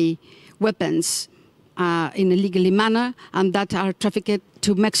buy weapons in a legally manner, and that are trafficked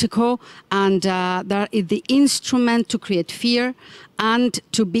to Mexico, and that is the instrument to create fear and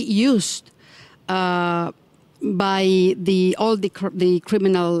to be used by all the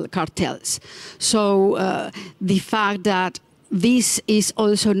criminal cartels. So the fact that this is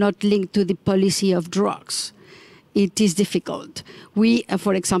also not linked to the policy of drugs, it is difficult. We,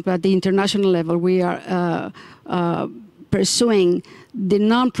 for example, at the international level, we are pursuing the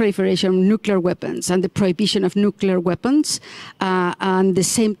non-proliferation of nuclear weapons and the prohibition of nuclear weapons. And at the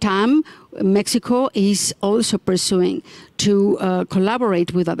same time, Mexico is also pursuing to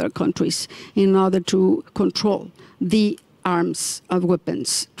collaborate with other countries in order to control the arms of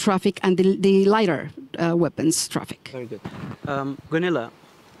weapons traffic and the lighter weapons traffic. Very good. Gunilla,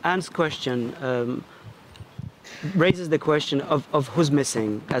 Anne's question raises the question of who's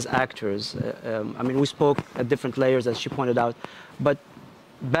missing as actors. I mean, we spoke at different layers, as she pointed out, but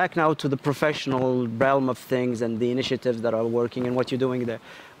back now to the professional realm of things and the initiatives that are working and what you're doing there.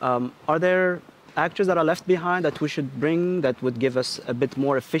 Are there actors that are left behind that we should bring that would give us a bit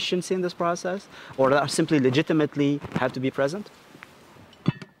more efficiency in this process, or that are simply legitimately have to be present?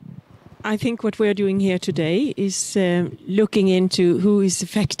 I think what we're doing here today is looking into who is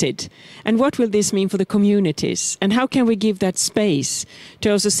affected and what will this mean for the communities, and how can we give that space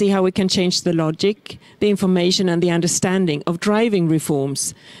to also see how we can change the logic, the information and the understanding of driving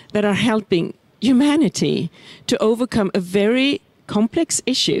reforms that are helping humanity to overcome a very complex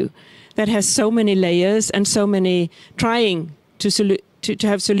issue that has so many layers and so many trying to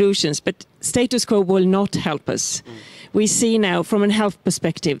have solutions, but status quo will not help us. We see now from a health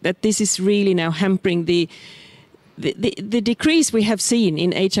perspective that this is really now hampering the decrease we have seen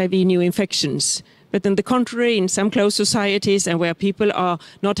in HIV new infections. But on the contrary, in some closed societies and where people are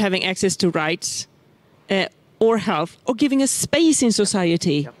not having access to rights or health or giving a space in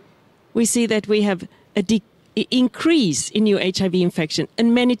society, we see that we have a increase in new HIV infection,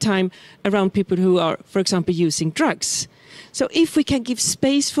 and many times around people who are, for example, using drugs. So if we can give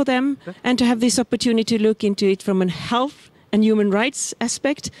space for them and to have this opportunity to look into it from a health and human rights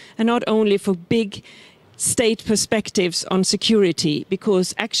aspect, and not only for big state perspectives on security,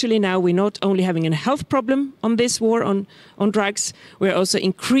 because actually now we're not only having a health problem on this war on drugs, we're also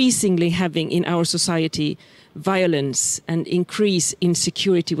increasingly having in our society violence and increase in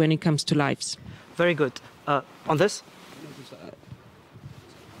security when it comes to lives. Very good. On this?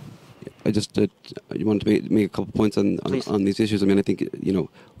 I just you wanted to make a couple points on these issues. I mean, I think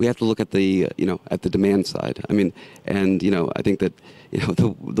we have to look at the at the demand side. I mean, and I think that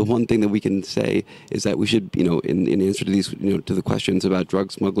the one thing that we can say is that we should in answer to these to the questions about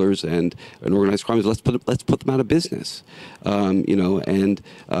drug smugglers and organized crime, let's put them out of business. And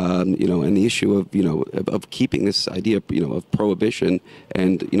the issue of keeping this idea of prohibition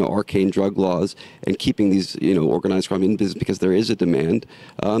and arcane drug laws and keeping these organized crime in business because there is a demand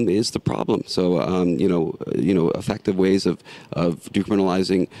is the problem. So effective ways of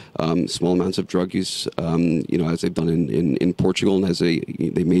decriminalizing small amounts of drug use, as they've done in Portugal and as they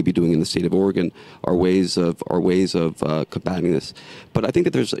may be doing in the state of Oregon, are ways of combating this. But I think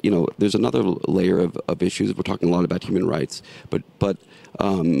that there's another layer of issues. We're talking a lot about human rights, but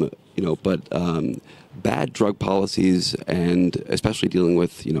but bad drug policies, and especially dealing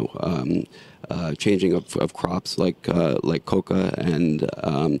with changing of crops like coca and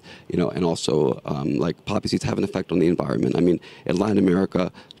and also like poppy seeds have an effect on the environment. I mean, in Latin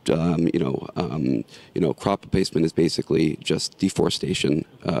America, crop replacement is basically just deforestation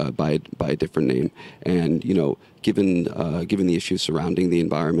by a different name. And given the issues surrounding the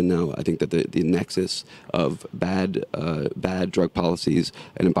environment now, I think that the nexus of bad drug policies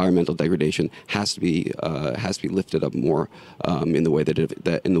and environmental degradation has to be lifted up more in the way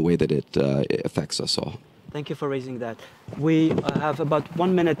that it affects us all. Thank you for raising that. We have about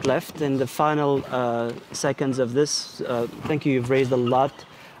 1 minute left in the final seconds of this. Thank you. You've raised a lot.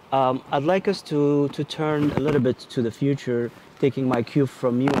 I'd like us to turn a little bit to the future, taking my cue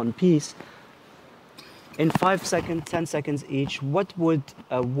from you on peace. In 5 seconds, 10 seconds each, what would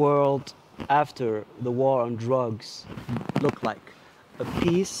a world after the war on drugs look like? A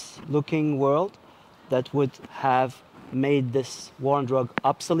peace-looking world that would have made this war on drug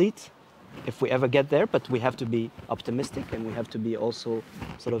obsolete, if we ever get there, but we have to be optimistic and we have to be also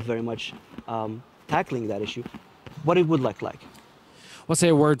sort of very much tackling that issue. What it would look like? Let's say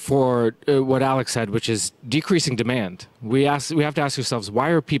a word for what Alex said, which is decreasing demand. We have to ask ourselves, why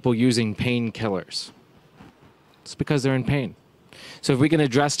are people using painkillers? It's because they're in pain. So if we can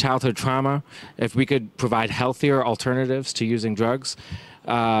address childhood trauma, if we could provide healthier alternatives to using drugs,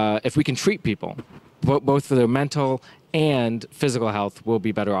 if we can treat people, both for their mental and physical health, we'll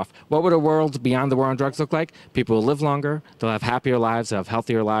be better off. What would a world beyond the war on drugs look like? People will live longer, they'll have happier lives, they'll have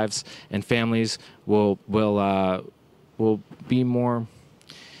healthier lives, and families will be more...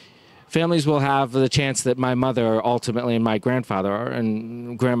 Families will have the chance that my mother ultimately and my grandfather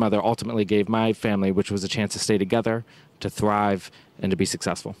and grandmother ultimately gave my family, which was a chance to stay together, to thrive, and to be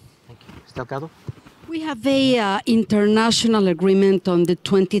successful. Thank you. Delgado? We have a international agreement on the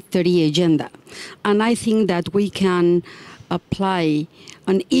 2030 agenda, and I think that we can apply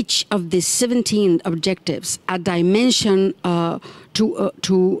on each of the 17 objectives a dimension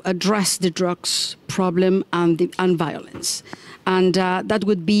to address the drugs problem and violence. And that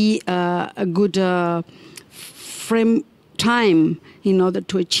would be a good frame time in order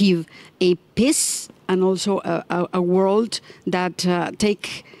to achieve a peace and also a world that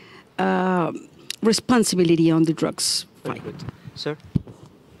take responsibility on the drugs fight. Very good. Sir?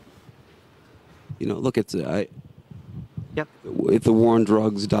 Look, Yep. If the war on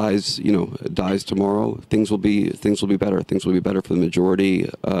drugs dies tomorrow, things will be better. Things will be better for the majority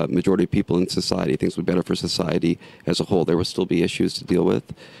of people in society. Things will be better for society as a whole. There will still be issues to deal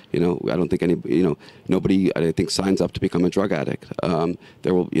with. I don't think nobody I think signs up to become a drug addict.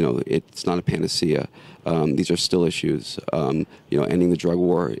 There will, it's not a panacea. These are still issues. Ending the drug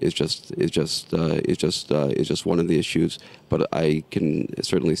war is just one of the issues. But I can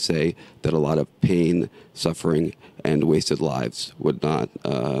certainly say that a lot of pain, suffering, and wasted lives we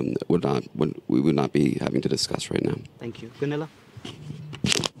would not be having to discuss right now. Thank you. Gunilla?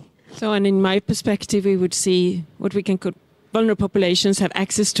 So, and in my perspective, we would see what we can call vulnerable populations have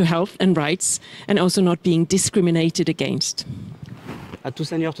access to health and rights and also not being discriminated against. À tout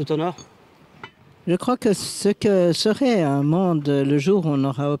seigneur, tout honneur. Je crois que ce que serait un monde le jour où on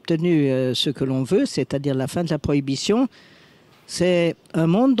aura obtenu ce que l'on veut, c'est-à-dire la fin de la prohibition, c'est un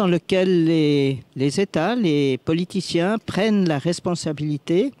monde dans lequel les États, les politiciens prennent la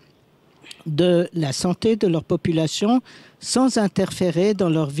responsabilité de la santé de leur population sans interférer dans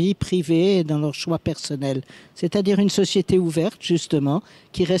leur vie privée et dans leurs choix personnels. C'est-à-dire une société ouverte, justement,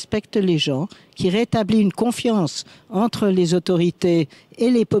 qui respecte les gens, qui rétablit une confiance entre les autorités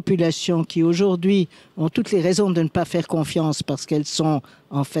et les populations qui aujourd'hui ont toutes les raisons de ne pas faire confiance parce qu'elles sont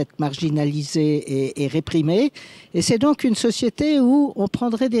en fait marginalisées et réprimées. Et c'est donc une société où on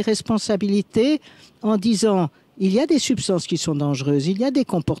prendrait des responsabilités en disant: il y a des substances qui sont dangereuses, il y a des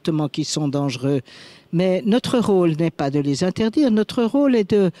comportements qui sont dangereux, mais notre rôle n'est pas de les interdire, notre rôle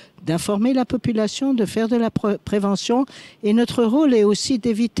est d'informer la population, de faire de la prévention, et notre rôle est aussi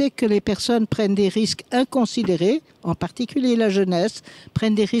d'éviter que les personnes prennent des risques inconsidérés, en particulier la jeunesse,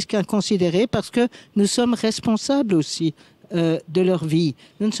 prennent des risques inconsidérés parce que nous sommes responsables aussi de leur vie.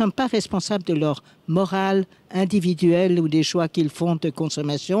 Nous ne sommes pas responsables de leur morale individuelle ou des choix qu'ils font de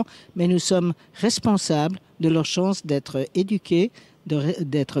consommation, mais nous sommes responsables de leur chance d'être éduqués,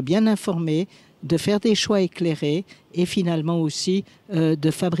 d'être bien informés, de faire des choix éclairés et finalement aussi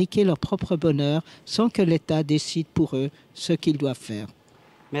de fabriquer leur propre bonheur sans que l'État décide pour eux ce qu'ils doivent faire.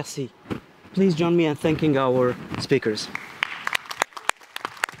 Merci. Please join me in thanking our speakers.